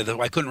 Sure. So that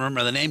I couldn't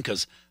remember the name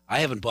because I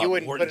haven't bought You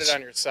wouldn't Morton. put it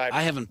on your side.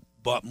 I haven't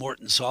bought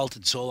Morton salt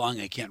in so long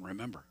I can't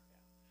remember.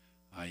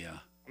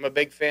 I'm a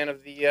big fan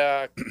of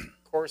the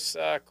coarse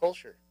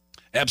culture.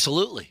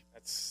 Absolutely.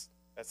 That's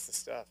the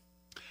stuff.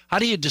 How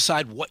do you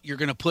decide what you're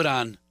going to put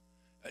on?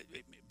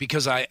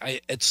 Because I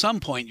at some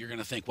point you're going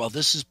to think, well,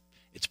 it's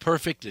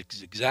perfect.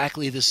 It's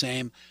exactly the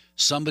same.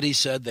 Somebody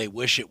said they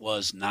wish it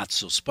was not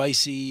so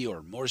spicy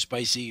or more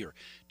spicy. Or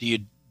do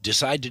you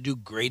decide to do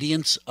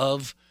gradients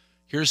of,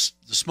 here's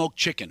the smoked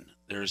chicken.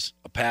 There's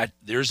a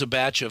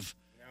batch of,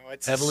 No,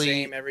 it's heavily. the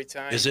same every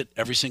time. is it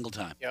every single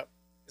time? Yep.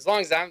 As long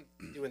as I'm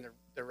doing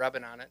the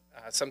rubbing on it.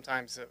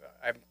 Sometimes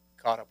I'm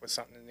caught up with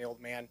something, and the old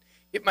man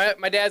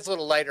My dad's a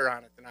little lighter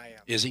on it than I am,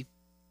 Is he?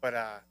 but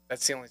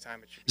that's the only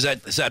time it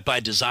should. Is that by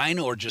design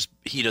or just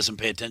he doesn't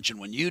pay attention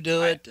when you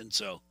do it, and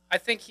so I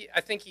think he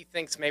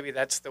thinks maybe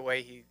that's the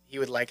way he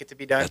would like it to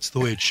be done. that's the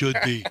way it should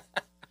be.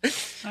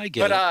 I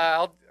get But it.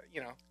 I'll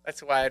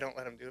that's why I don't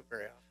let him do it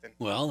very often.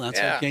 Well, that's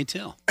Yeah. okay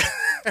too.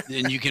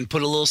 And you can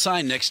put a little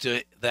sign next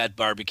to that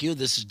barbecue.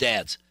 This is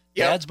Dad's.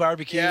 Yep. Dad's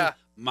barbecue. Yeah.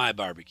 My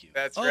barbecue.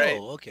 That's oh, right.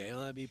 okay.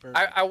 Well, that'd be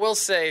perfect. I will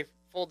say,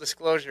 full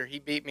disclosure, he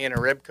beat me in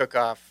a rib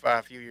cook-off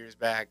a few years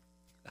back.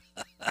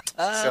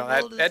 So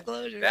Full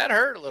disclosure. that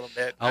hurt a little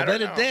bit. I'll I don't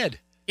bet it know. did.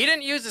 He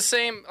didn't use the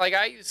same, like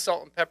I used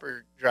salt and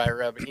pepper dry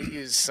rub, and he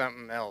used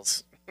something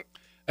else.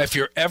 If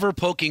you're ever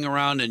poking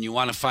around and you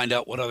want to find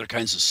out what other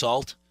kinds of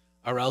salt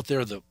are out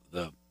there, the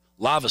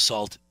lava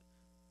salt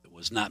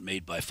was not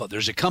made by Falk.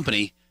 There's a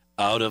company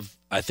out of,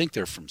 I think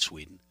they're from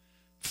Sweden,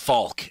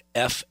 Falk,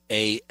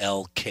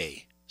 Falk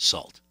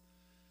salt.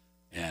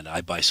 And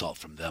I buy salt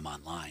from them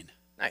online.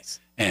 Nice.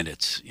 And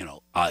it's,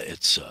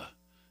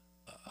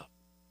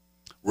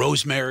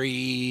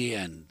 rosemary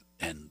and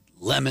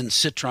lemon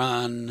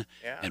citron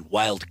Yeah. and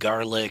wild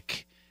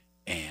garlic.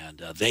 And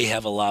they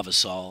have a lava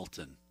salt,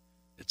 and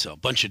it's a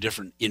bunch of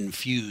different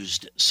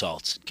infused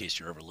salts in case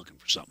you're ever looking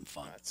for something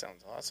fun. That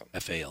sounds awesome.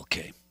 Falk.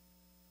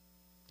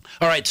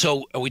 All right,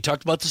 so we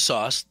talked about the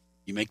sauce.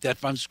 You make that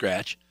from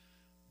scratch.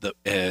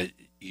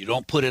 You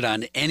don't put it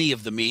on any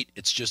of the meat.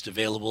 It's just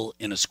available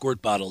in a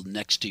squirt bottle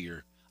next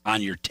to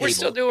on your table. We're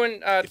still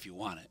doing. if you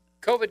want it.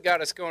 COVID got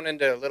us going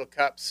into little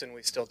cups, and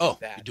we still do Oh,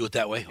 that. you do it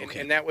that way? And- Okay.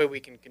 And that way we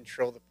can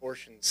control the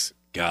portions.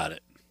 Got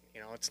it.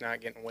 It's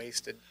not getting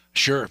wasted.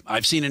 Sure.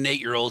 I've seen an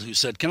 8-year-old who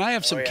said, "Can I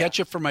have some yeah.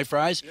 ketchup for my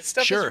fries?" This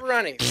stuff Sure. is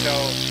runny,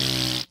 so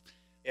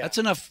yeah. That's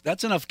enough.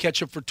 That's enough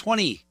ketchup for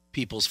 20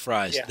 people's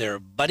fries Yeah. there,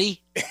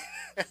 buddy.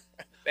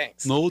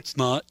 Thanks. No, it's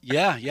not.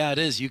 Yeah, it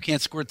is. You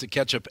can't squirt the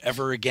ketchup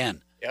ever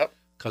again Yep.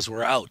 because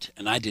we're out,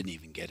 and I didn't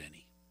even get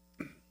any.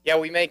 Yeah,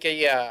 we make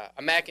a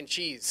mac and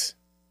cheese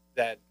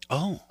that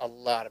Oh, a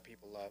lot of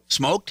people love.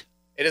 smoked?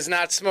 It is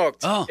not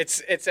smoked. Oh.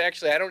 It's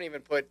actually, I don't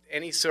even put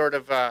any sort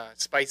of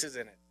spices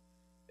in it.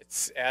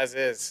 It's as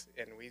is,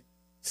 and we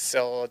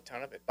sell a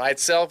ton of it by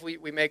itself. We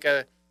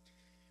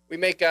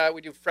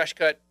do fresh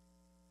cut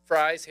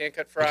fries, hand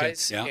cut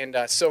fries, yeah. and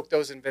soak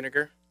those in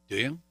vinegar. Do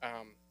you?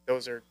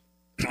 Those are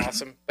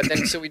awesome. But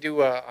then so we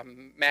do a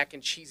mac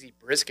and cheesy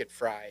brisket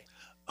fry.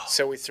 Oh.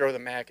 So we throw the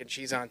mac and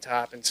cheese on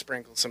top and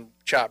sprinkle some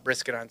chopped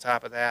brisket on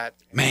top of that.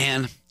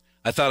 Man,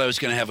 I thought I was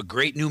going to have a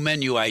great new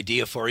menu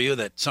idea for you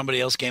that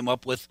somebody else came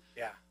up with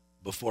Yeah.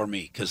 before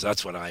me, because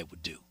that's what I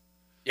would do.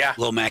 Yeah.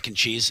 Little mac and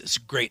cheese. It's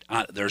great.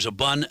 There's a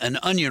bun, an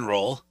onion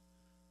roll,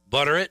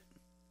 butter it,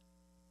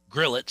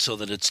 grill it so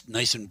that it's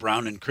nice and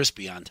brown and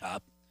crispy on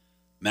top.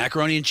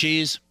 Macaroni and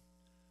cheese,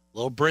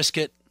 little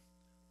brisket,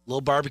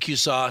 little barbecue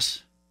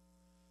sauce.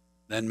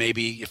 Then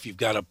maybe if you've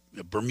got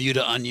a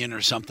Bermuda onion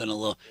or something,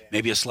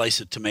 maybe a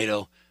slice of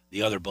tomato,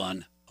 the other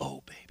bun.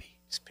 Oh, baby.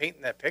 Just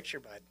painting that picture,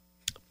 bud.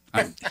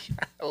 I'm,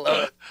 I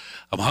love it.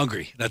 I'm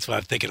hungry. That's why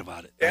I'm thinking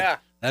about it. Yeah.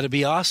 That'd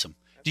be awesome.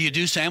 Do you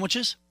do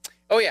sandwiches?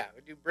 Oh, yeah.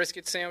 We do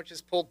brisket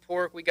sandwiches, pulled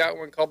pork. We got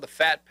one called the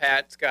Fat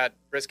Pat. It's got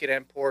brisket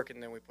and pork,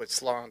 and then we put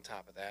slaw on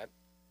top of that.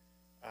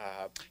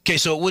 Okay,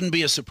 so it wouldn't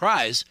be a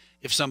surprise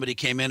if somebody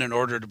came in and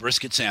ordered a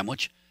brisket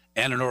sandwich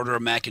and an order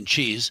of mac and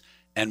cheese,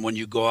 and when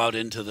you go out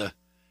into the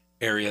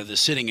area, the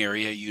sitting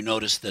area, you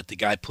notice that the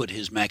guy put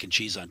his mac and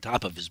cheese on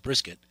top of his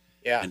brisket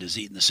Yeah. and is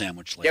eating the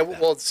sandwich like Yeah,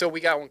 that. well, so we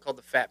got one called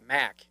the Fat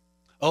Mac,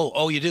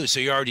 Oh, you do? So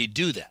you already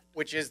do that?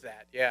 which is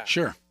that, yeah.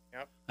 Sure.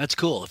 Yep. That's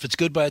cool. If it's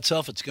good by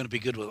itself, it's going to be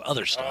good with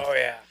other stuff. Oh,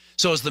 yeah.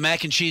 So is the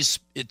mac and cheese,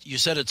 you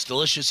said it's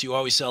delicious, you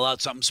always sell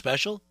out something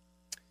special?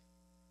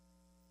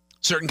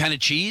 Certain kind of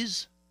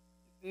cheese?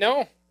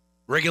 No.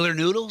 Regular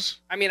noodles?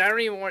 I mean, I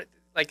don't even want,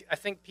 like, I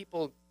think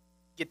people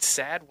get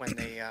sad when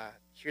they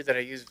hear that I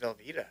use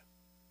Velveeta.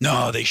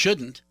 No, they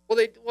shouldn't. Well,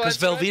 Because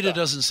that's what I Velveeta thought.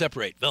 doesn't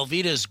separate.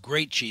 Velveeta is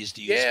great cheese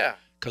to use. Yeah.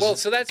 'Cause Well, it-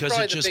 so that's because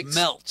probably it the just big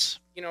melts.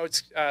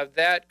 It's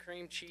that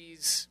cream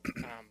cheese,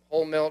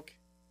 whole milk.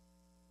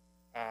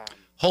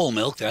 Whole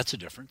milk, that's a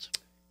difference.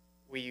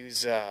 We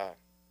use the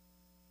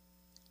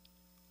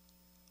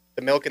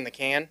milk in the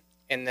can,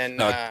 and then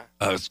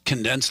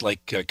Condensed,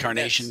 like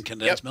carnation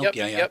condensed milk.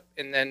 Yep, yep.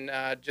 And then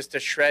just a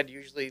shred,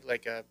 usually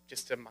like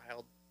just a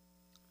mild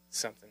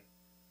something.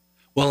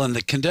 Well, and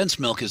the condensed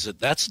milk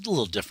that's a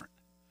little different.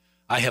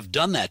 I have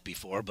done that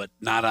before, but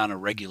not on a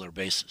regular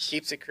basis.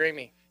 Keeps it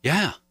creamy.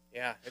 Yeah.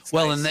 Yeah, it's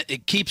Well, nice. and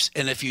it keeps,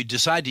 and if you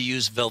decide to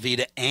use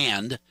Velveeta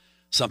and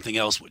something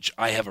else, which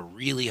I have a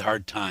really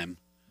hard time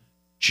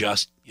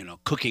just,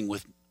 cooking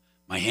with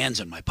my hands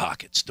in my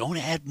pockets. Don't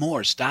add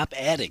more. Stop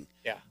adding.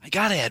 Yeah. I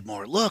got to add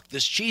more. Look,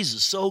 this cheese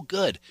is so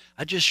good.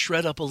 I just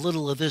shred up a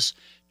little of this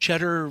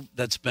cheddar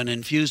that's been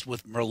infused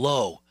with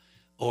Merlot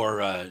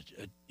or,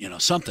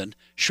 something.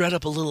 Shred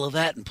up a little of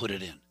that and put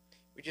it in.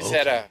 We just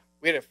had a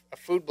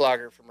food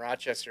blogger from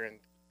Rochester a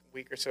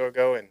week or so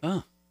ago, and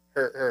Oh.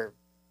 her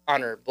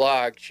on her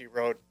blog she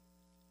wrote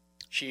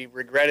she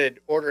regretted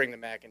ordering the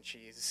mac and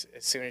cheese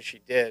as soon as she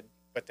did,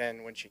 but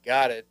then when she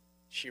got it,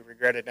 she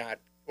regretted not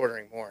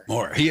ordering more.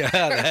 More. Yeah,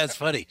 that's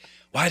funny.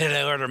 Why did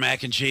I order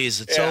mac and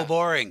cheese? It's so Yeah.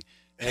 boring.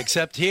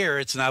 Except here,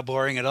 it's not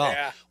boring at all.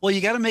 Yeah. Well,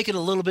 you got to make it a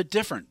little bit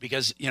different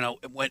because,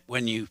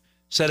 when you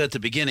said at the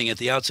beginning, at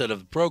the outset of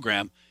the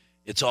program,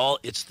 it's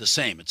the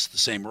same. It's the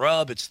same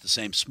rub. It's the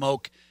same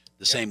smoke,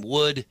 the same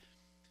wood,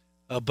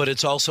 but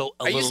it's also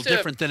a little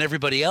different than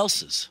everybody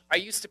else's. I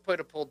used to put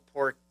a pulled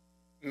pork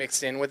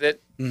mixed in with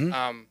it,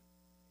 Mhm.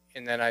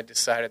 and then I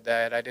decided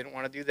that I didn't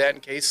want to do that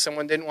in case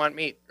someone didn't want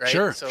meat, right?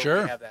 Sure, so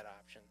sure. we have that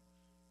option.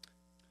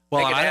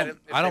 Well, They can I add don't, it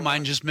if I they don't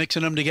mind want. just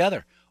mixing them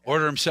together.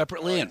 Order them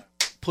separately and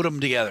put them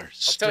together. I'll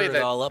Stir tell you it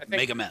that all I up, think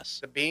make a mess.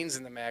 The beans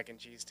and the mac and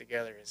cheese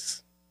together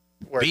is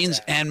where Beans it's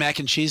at. and mac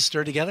and cheese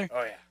stirred together?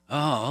 Oh yeah,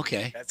 Oh,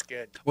 okay. that's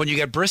good. When you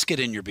got brisket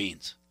in your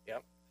beans.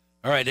 Yep.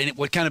 All right. And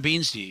what kind of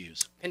beans do you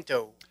use?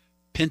 Pinto.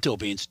 Pinto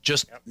beans.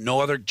 Just Yep. no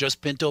other,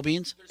 just pinto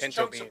beans? There's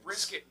Pinto chunks beans. of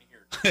brisket in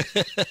here.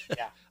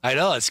 Yeah, I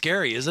know. It's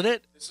scary, isn't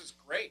it? This is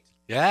great.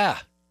 Yeah.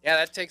 yeah,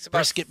 that takes about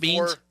Brisket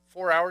beans?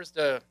 4 hours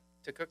to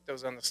cook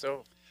those on the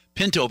stove.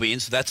 Pinto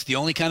beans. That's the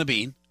only kind of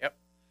bean. Yep.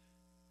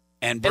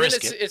 And And then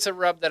brisket. it's a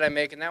rub that I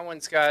make, and that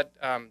one's got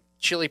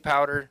chili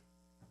powder,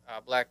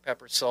 black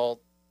pepper,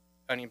 salt,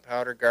 onion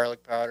powder,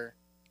 garlic powder,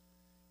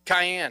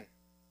 cayenne,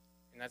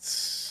 and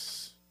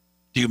that's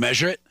Do you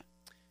measure it?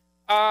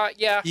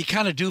 yeah. You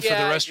kind of do for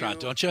Yeah, the I restaurant,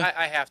 do. don't you?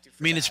 I have to.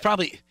 I mean, it's that.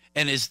 probably,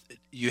 and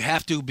you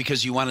have to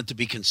because you want it to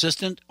be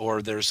consistent,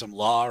 or there's some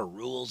law or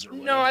rules or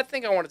whatever? No, I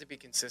think I want it to be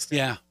consistent.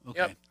 Yeah, okay.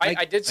 Yep.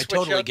 I did switch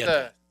totally up get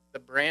that. the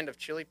brand of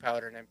chili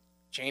powder and I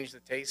changed the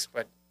taste,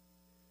 but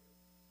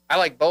I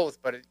like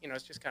both. But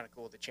it's just kind of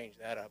cool to change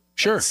that up.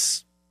 Sure.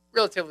 It's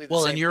relatively the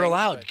Well, same and you're thing,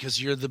 allowed but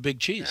because you're the big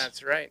cheese.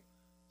 That's right.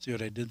 See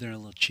what I did there? A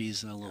little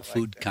cheese and a little like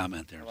food that.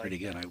 comment there. I like Pretty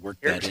good. that. I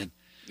worked Here- that in.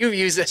 You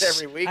use it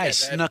every week. I bet.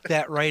 snuck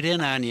that right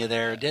in on you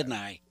there, didn't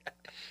I?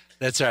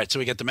 That's all right. So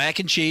we got the mac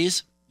and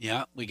cheese.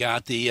 Yeah, we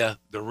got the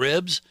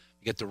ribs.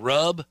 We got the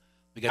rub.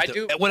 We got I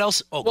do- what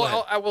else? Oh, go ahead.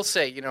 Well, I will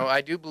say,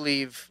 I do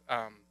believe,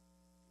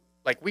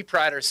 like we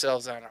pride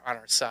ourselves on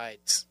our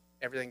sides.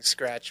 Everything's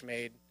scratch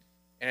made,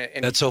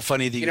 and That's so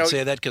funny that you know-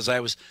 say that because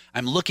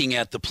I'm looking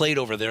at the plate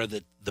over there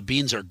that the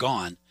beans are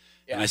gone,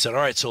 Yeah. and I said,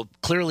 all right, so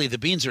clearly the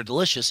beans are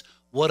delicious.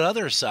 What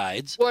other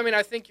sides? well, I mean,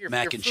 I think your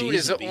Mac and food cheese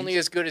is and beans. only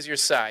as good as your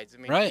sides. I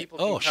mean, Right. people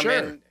can Oh, come sure.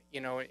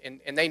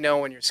 in, and they know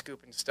when you're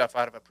scooping stuff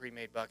out of a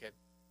pre-made bucket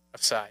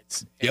of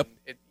sides. And Yep.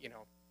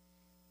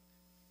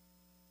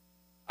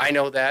 I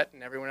know that,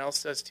 and everyone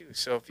else does too.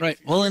 So if you- Right.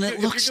 if you- Well, and if it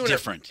you're looks doing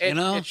different, you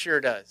know? It sure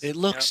does. It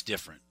looks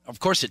different. Of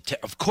course,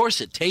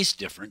 it tastes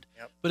different,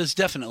 Yep. but it's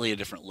definitely a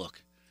different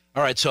look.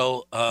 All right,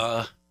 so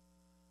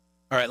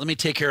all right, let me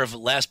take care of the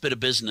last bit of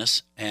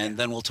business, and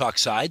then we'll talk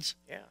sides.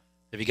 Yeah.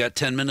 Have you got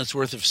 10 minutes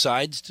worth of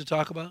sides to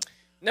talk about?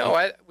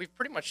 No, we've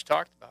pretty much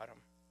talked about them.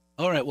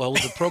 All right, well,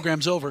 the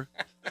program's over.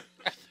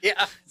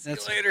 Yeah. See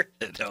That's- you later.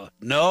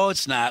 No,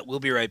 it's not. We'll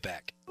be right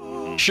back.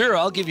 Sure,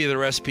 I'll give you the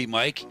recipe,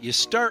 Mike. You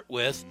start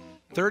with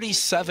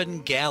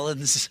 37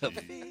 gallons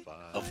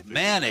of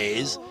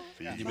mayonnaise.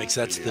 And you mix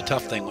that's the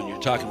tough thing when you're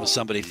talking with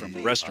somebody from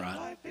a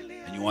restaurant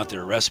and you want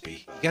their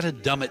recipe. You got to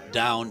dumb it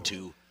down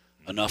to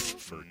enough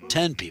for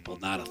 10 people,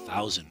 not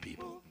 1,000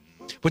 people.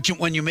 But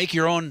when you make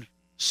your own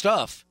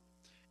stuff,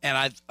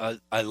 and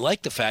I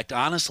like the fact,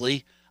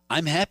 honestly,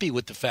 I'm happy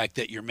with the fact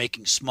that you're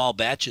making small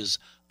batches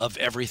of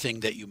everything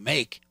that you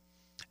make.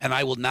 And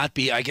I will not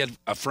be. I get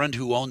a friend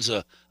who owns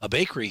a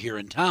bakery here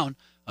in town,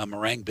 a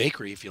meringue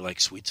bakery. If you like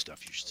sweet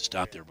stuff, you should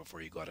stop there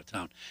before you go out of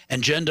town.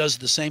 And Jen does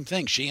the same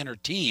thing. She and her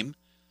team,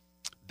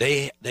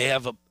 they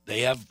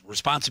have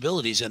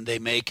responsibilities, and they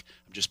make.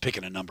 I'm just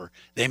picking a number.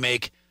 They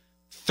make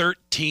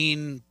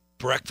 13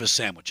 breakfast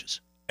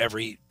sandwiches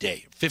every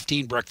day.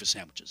 15 breakfast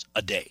sandwiches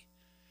a day.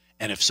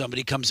 And if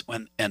somebody comes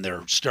and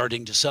they're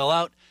starting to sell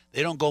out,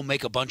 they don't go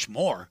make a bunch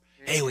more.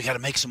 Hey, we got to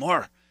make some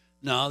more.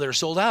 No, they're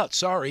sold out.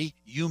 Sorry,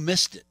 you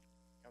missed it.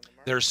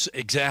 They're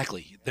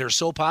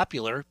so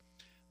popular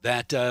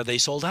that they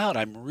sold out.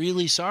 I'm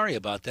really sorry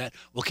about that.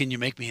 Well, can you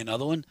make me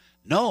another one?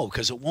 No,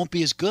 because it won't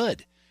be as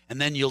good. And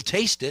then you'll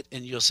taste it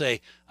and you'll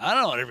say, I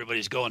don't know what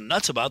everybody's going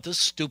nuts about. This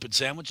stupid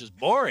sandwich is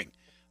boring.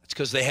 It's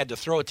because they had to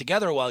throw it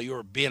together while you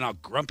were being all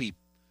grumpy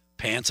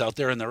pants out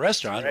there in the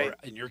restaurant, Right. or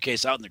in your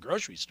case, out in the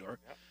grocery store.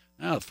 Yep.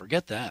 No,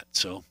 forget that.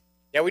 So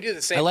Yeah, we do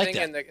the same I like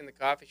thing that. in the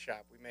coffee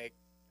shop. We make,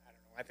 I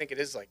don't know, I think it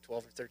is like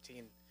 12 or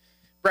 13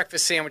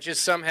 breakfast sandwiches.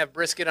 Some have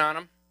brisket on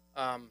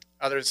them,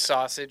 others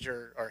sausage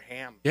or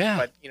ham. Yeah.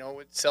 But,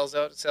 it sells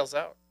out, it sells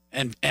out.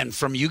 And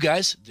from you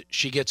guys,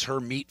 she gets her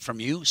meat from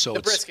you, so The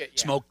it's brisket,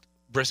 yeah. smoked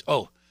brisket.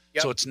 Oh,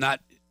 Yep. so it's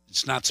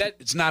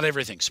not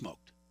everything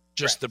smoked,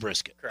 just Correct. the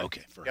brisket. Correct.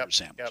 Okay, for Yep, her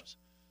sandwiches.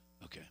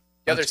 Okay.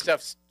 The other That's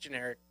stuff's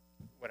generic,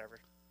 whatever.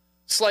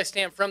 Sliced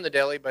ham from the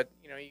deli, but,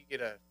 you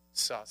get a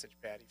sausage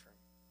patty from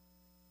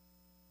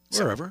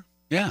cool. Wherever.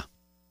 Yeah.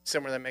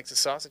 somewhere that makes a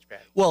sausage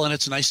patty. Well, and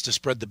it's nice to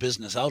spread the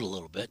business out a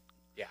little bit.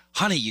 Yeah.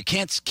 Honey, you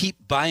can't keep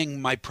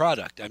buying my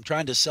product. I'm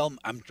trying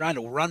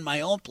to run my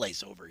own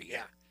place over here.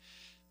 Yeah.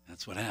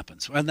 That's what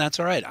happens. And that's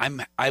all right.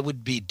 I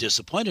would be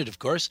disappointed, of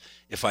course,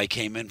 if I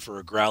came in for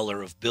a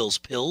growler of Bill's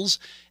Pills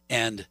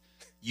and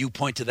you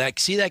point to that.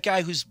 See that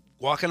guy who's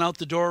walking out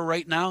the door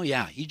right now,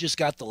 yeah, he just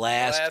got the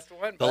last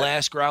one, the bud.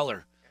 last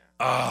growler.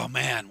 Oh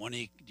man, when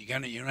you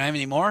don't have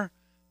any more?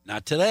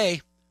 Not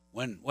today.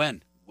 When?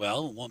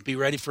 Well, it won't be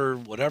ready for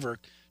whatever.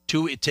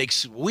 It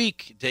takes a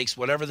week. It takes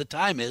whatever the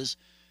time is.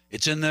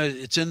 It's in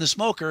the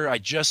smoker. I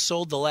just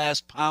sold the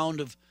last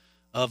pound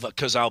of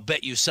because I'll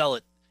bet you sell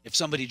it. If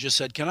somebody just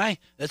said,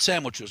 that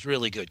sandwich was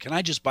really good. Can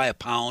I just buy a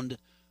pound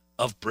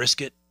of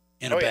brisket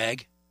in a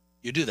bag?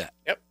 You do that.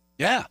 Yep.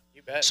 Yeah.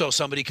 You bet. So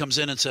somebody comes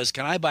in and says,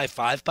 can I buy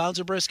 5 pounds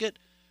of brisket?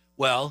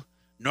 Well,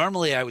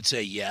 normally I would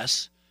say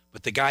yes,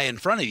 but the guy in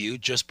front of you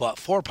just bought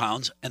 4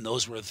 pounds, and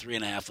those were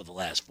 3.5 of the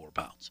last 4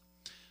 pounds.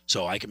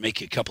 So I can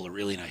make you a couple of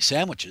really nice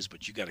sandwiches,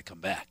 but you got to come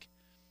back.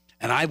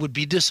 And I would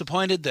be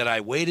disappointed that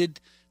I waited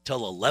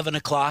till 11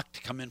 o'clock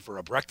to come in for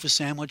a breakfast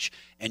sandwich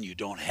and you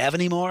don't have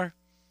any more,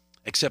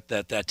 except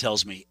that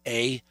tells me,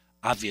 A,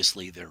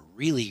 obviously they're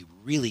really,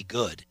 really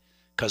good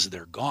because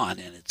they're gone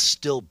and it's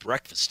still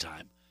breakfast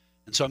time.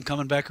 And so I'm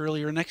coming back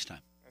earlier next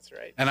time. That's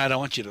right. And I don't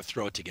want you to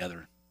throw it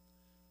together.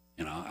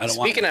 I don't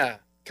Speaking of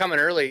coming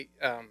early,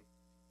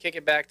 kick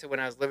it back to when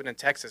I was living in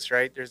Texas,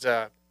 right? There's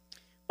a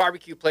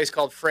barbecue place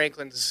called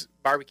Franklin's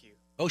Barbecue.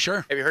 Oh,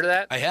 sure. Have you heard of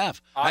that? I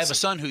have. Awesome. I have a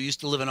son who used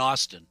to live in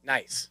Austin.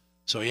 Nice.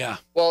 So, yeah.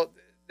 Well,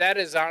 that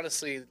is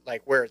honestly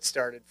like where it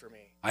started for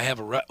me. I have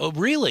oh,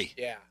 really?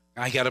 Yeah.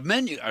 I got a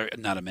menu, or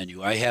not a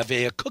menu. I have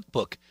a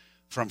cookbook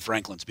from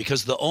Franklin's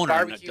because the owner.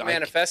 Barbecue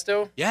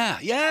Manifesto.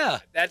 Yeah.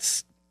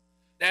 That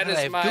I is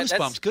have my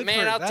goosebumps. Good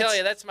man. for- I'll tell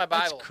you, that's my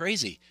Bible. That's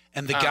crazy.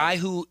 And the guy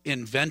who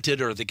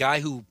invented or the guy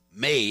who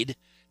made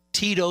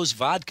Tito's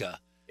vodka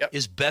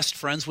is best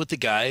friends with the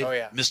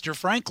guy, Mr.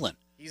 Franklin.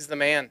 He's the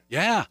man.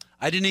 Yeah.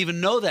 I didn't even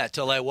know that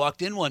till I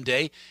walked in one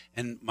day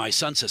and my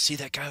son says, see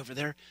that guy over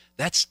there?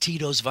 That's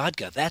Tito's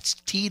vodka. That's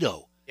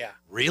Tito. Yeah.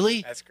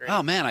 Really? That's great.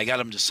 Oh, man, I got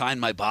him to sign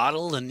my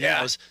bottle. And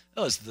it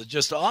was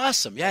just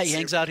awesome. Yeah, he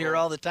hangs out here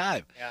all the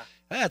time. Yeah.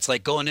 It's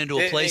like going into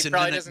a place in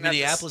probably doesn't have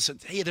Minneapolis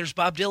and, hey, there's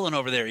Bob Dylan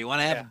over there. You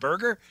want to have a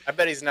burger? I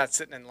bet he's not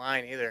sitting in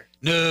line either.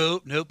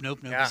 Nope.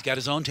 Yeah. He's got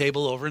his own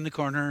table over in the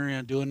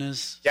corner doing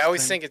his Yeah, I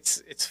always thing. think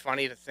it's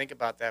funny to think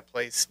about that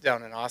place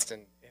down in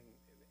Austin,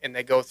 and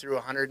they go through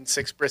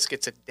 106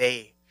 briskets a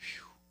day,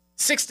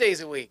 6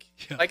 days a week.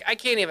 Yeah. Like I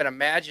can't even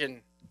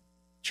imagine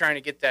trying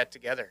to get that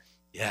together.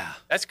 Yeah.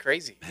 That's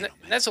crazy. Man, And oh,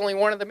 man. that's only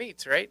one of the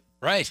meats, right?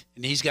 Right.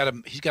 And he's got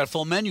a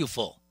full menu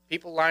full.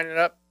 People lining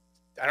up.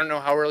 I don't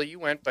know how early you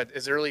went, but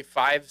as early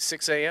 5,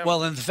 6 a.m.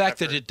 Well, and the fact I've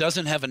that heard. it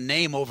doesn't have a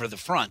name over the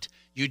front,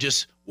 you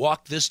just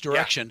walk this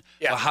direction.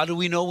 Yeah. Well, how do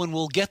we know when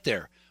we'll get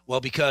there? Well,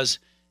 because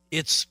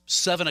it's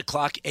 7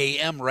 o'clock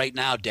a.m. right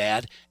now,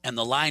 Dad, and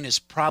the line is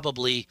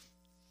probably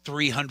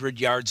 300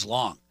 yards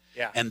long.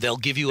 Yeah. And they'll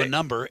give you a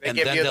number, they and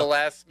give then you the they'll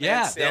last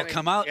man they'll standing.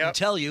 come out and Yep.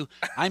 tell you,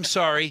 "I'm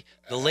sorry,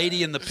 the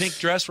lady in the pink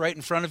dress right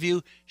in front of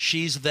you,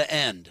 she's the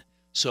end.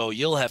 So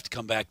you'll have to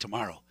come back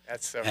tomorrow."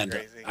 That's so And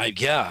crazy.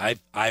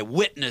 I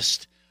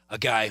witnessed a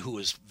guy who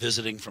was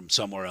visiting from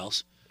somewhere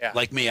else. Yeah.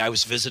 Like me, I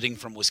was visiting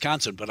from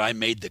Wisconsin, but I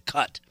made the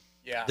cut.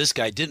 Yeah. This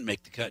guy didn't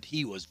make the cut.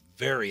 He was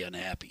very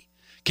unhappy.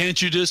 Can't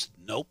you just?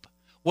 Nope.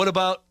 What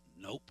about?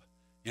 Nope.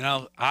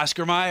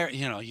 Oscar Mayer,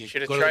 you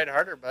should have go to- tried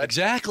harder, bud.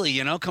 Exactly.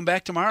 Come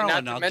back tomorrow Not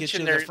and to I'll get you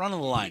mention to the front of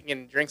the line. You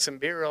can drink some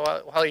beer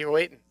while you're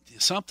waiting.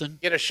 Something.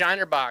 Get a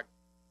Shiner Bock.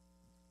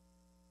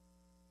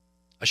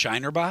 A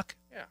Shinerbach?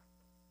 Yeah.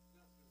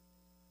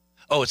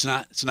 Oh, it's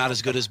not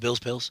as good as Bill's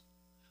Pills,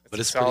 but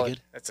it's solid, pretty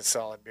good. That's a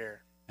solid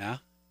beer. Yeah.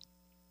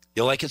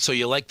 You like it? So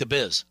you like the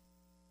biz?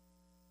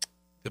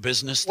 The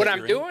business? What that I'm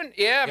you're in? doing,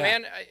 yeah,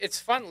 man, it's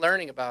fun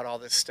learning about all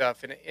this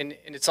stuff, and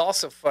it's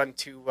also fun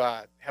to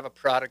have a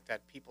product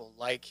that people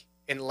like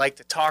and like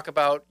to talk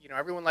about.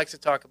 Everyone likes to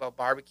talk about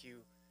barbecue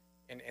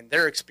and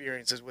their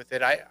experiences with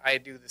it. I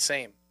do the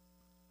same.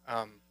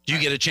 Do you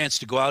get a chance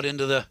to go out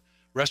into the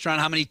restaurant?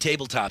 How many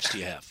tabletops do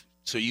you have?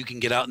 So you can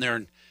get out in there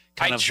and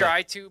kind I of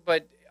try to,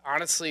 but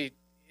honestly,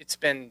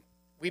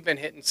 we've been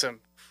hitting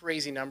some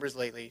crazy numbers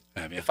lately.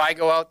 Have you? If I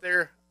go out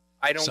there,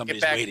 I don't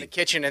Somebody's get back in waiting. the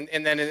kitchen,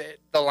 and then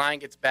the line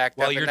gets backed up.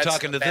 Well, and you're that's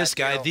talking a to bad this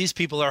guy. deal. These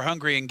people are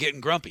hungry and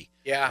getting grumpy.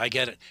 Yeah. I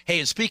get it. Hey,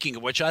 and speaking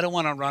of which, I don't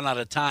want to run out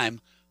of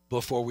time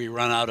before we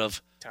run out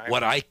of Time.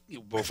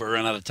 before we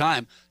run out of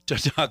time to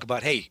talk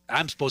about. Hey,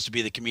 I'm supposed to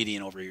be the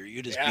comedian over here.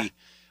 You just be.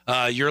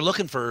 You're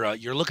looking for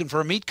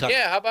a meat cutter.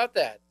 Yeah, how about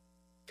that?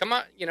 Come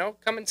on,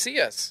 come and see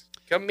us.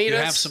 Come meet You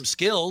us. have some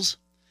skills,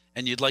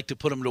 and you'd like to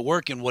put them to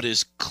work in what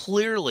is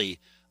clearly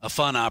a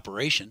fun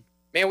operation.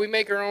 Man, we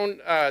make our own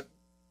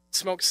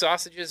smoked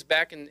sausages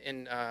back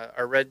in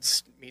our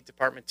Red's meat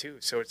department too.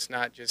 So it's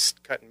not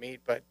just cutting meat,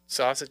 but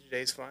sausage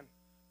day's fun.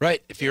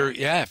 Right. If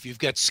you've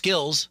got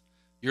skills,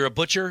 you're a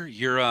butcher,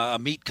 you're a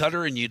meat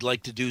cutter, and you'd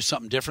like to do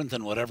something different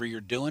than whatever you're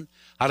doing.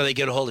 How do they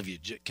get a hold of you?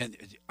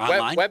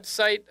 Online?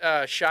 Website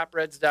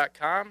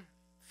shopreds.com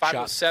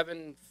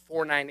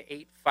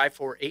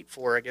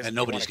 507-498-5484. I guess. And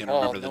nobody's going to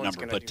remember the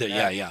number, but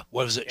yeah.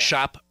 What is it?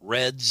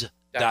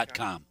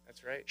 Shopreds.com.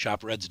 That's right.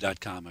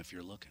 Shopreds.com if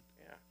you're looking.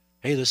 Yeah.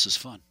 Hey, this is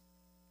fun.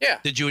 Yeah.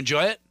 Did you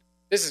enjoy it?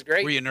 This is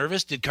great. Were you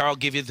nervous? Did Carl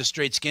give you the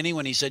straight skinny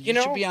when he said you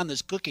should be on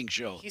this cooking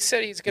show? He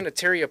said he's going to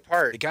tear you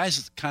apart. The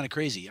guy's kind of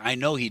crazy. I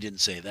know he didn't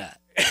say that.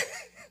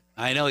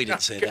 I know he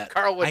didn't say that.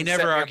 Carl I wouldn't set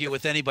never me up argue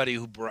with anybody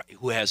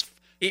who has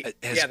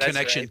that's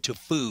connection right. to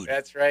food.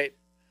 That's right.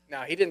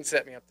 No, he didn't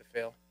set me up to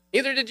fail.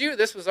 Neither did you.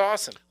 This was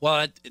awesome.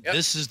 Well,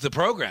 this is the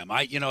program.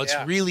 It's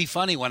Yeah. really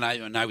funny when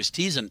I was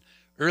teasing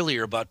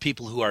earlier about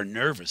people who are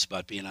nervous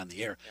about being on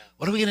the air. Yeah.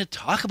 What are we going to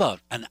talk about?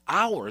 An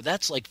hour?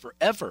 That's like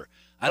forever.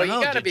 I don't know.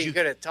 You got to be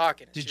good at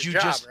talking. It's Did your you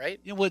job, just right?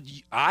 You know what?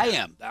 I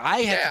am.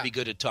 I have to be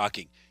good at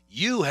talking.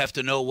 You have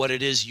to know what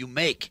it is you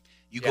make.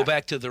 You go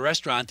back to the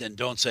restaurant and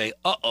don't say,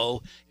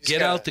 "Uh-oh,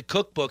 get out the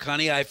cookbook,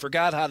 honey. I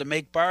forgot how to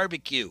make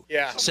barbecue."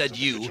 Yeah. Said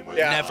you.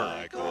 Yeah.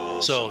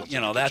 Never. So,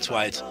 that's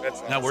why it's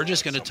now we're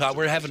just going to talk.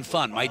 We're having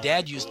fun. My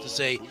dad used to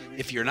say,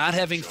 if you're not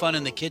having fun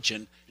in the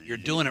kitchen, you're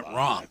doing it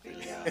wrong.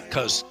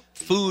 Because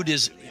food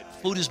is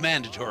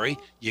mandatory.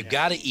 You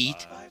got to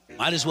eat.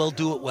 Might as well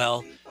do it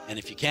well. And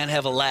if you can't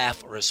have a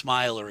laugh or a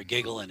smile or a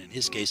giggle, and in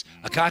his case,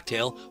 a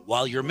cocktail,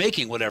 while you're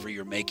making whatever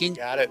you're making,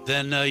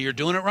 then you're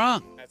doing it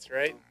wrong. That's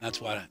right. That's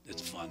why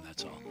it's fun.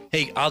 That's all.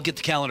 Hey, I'll get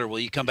the calendar. Will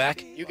you come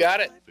back? You got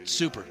it.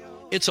 Super.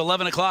 It's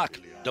 11 o'clock.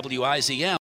 WIZM.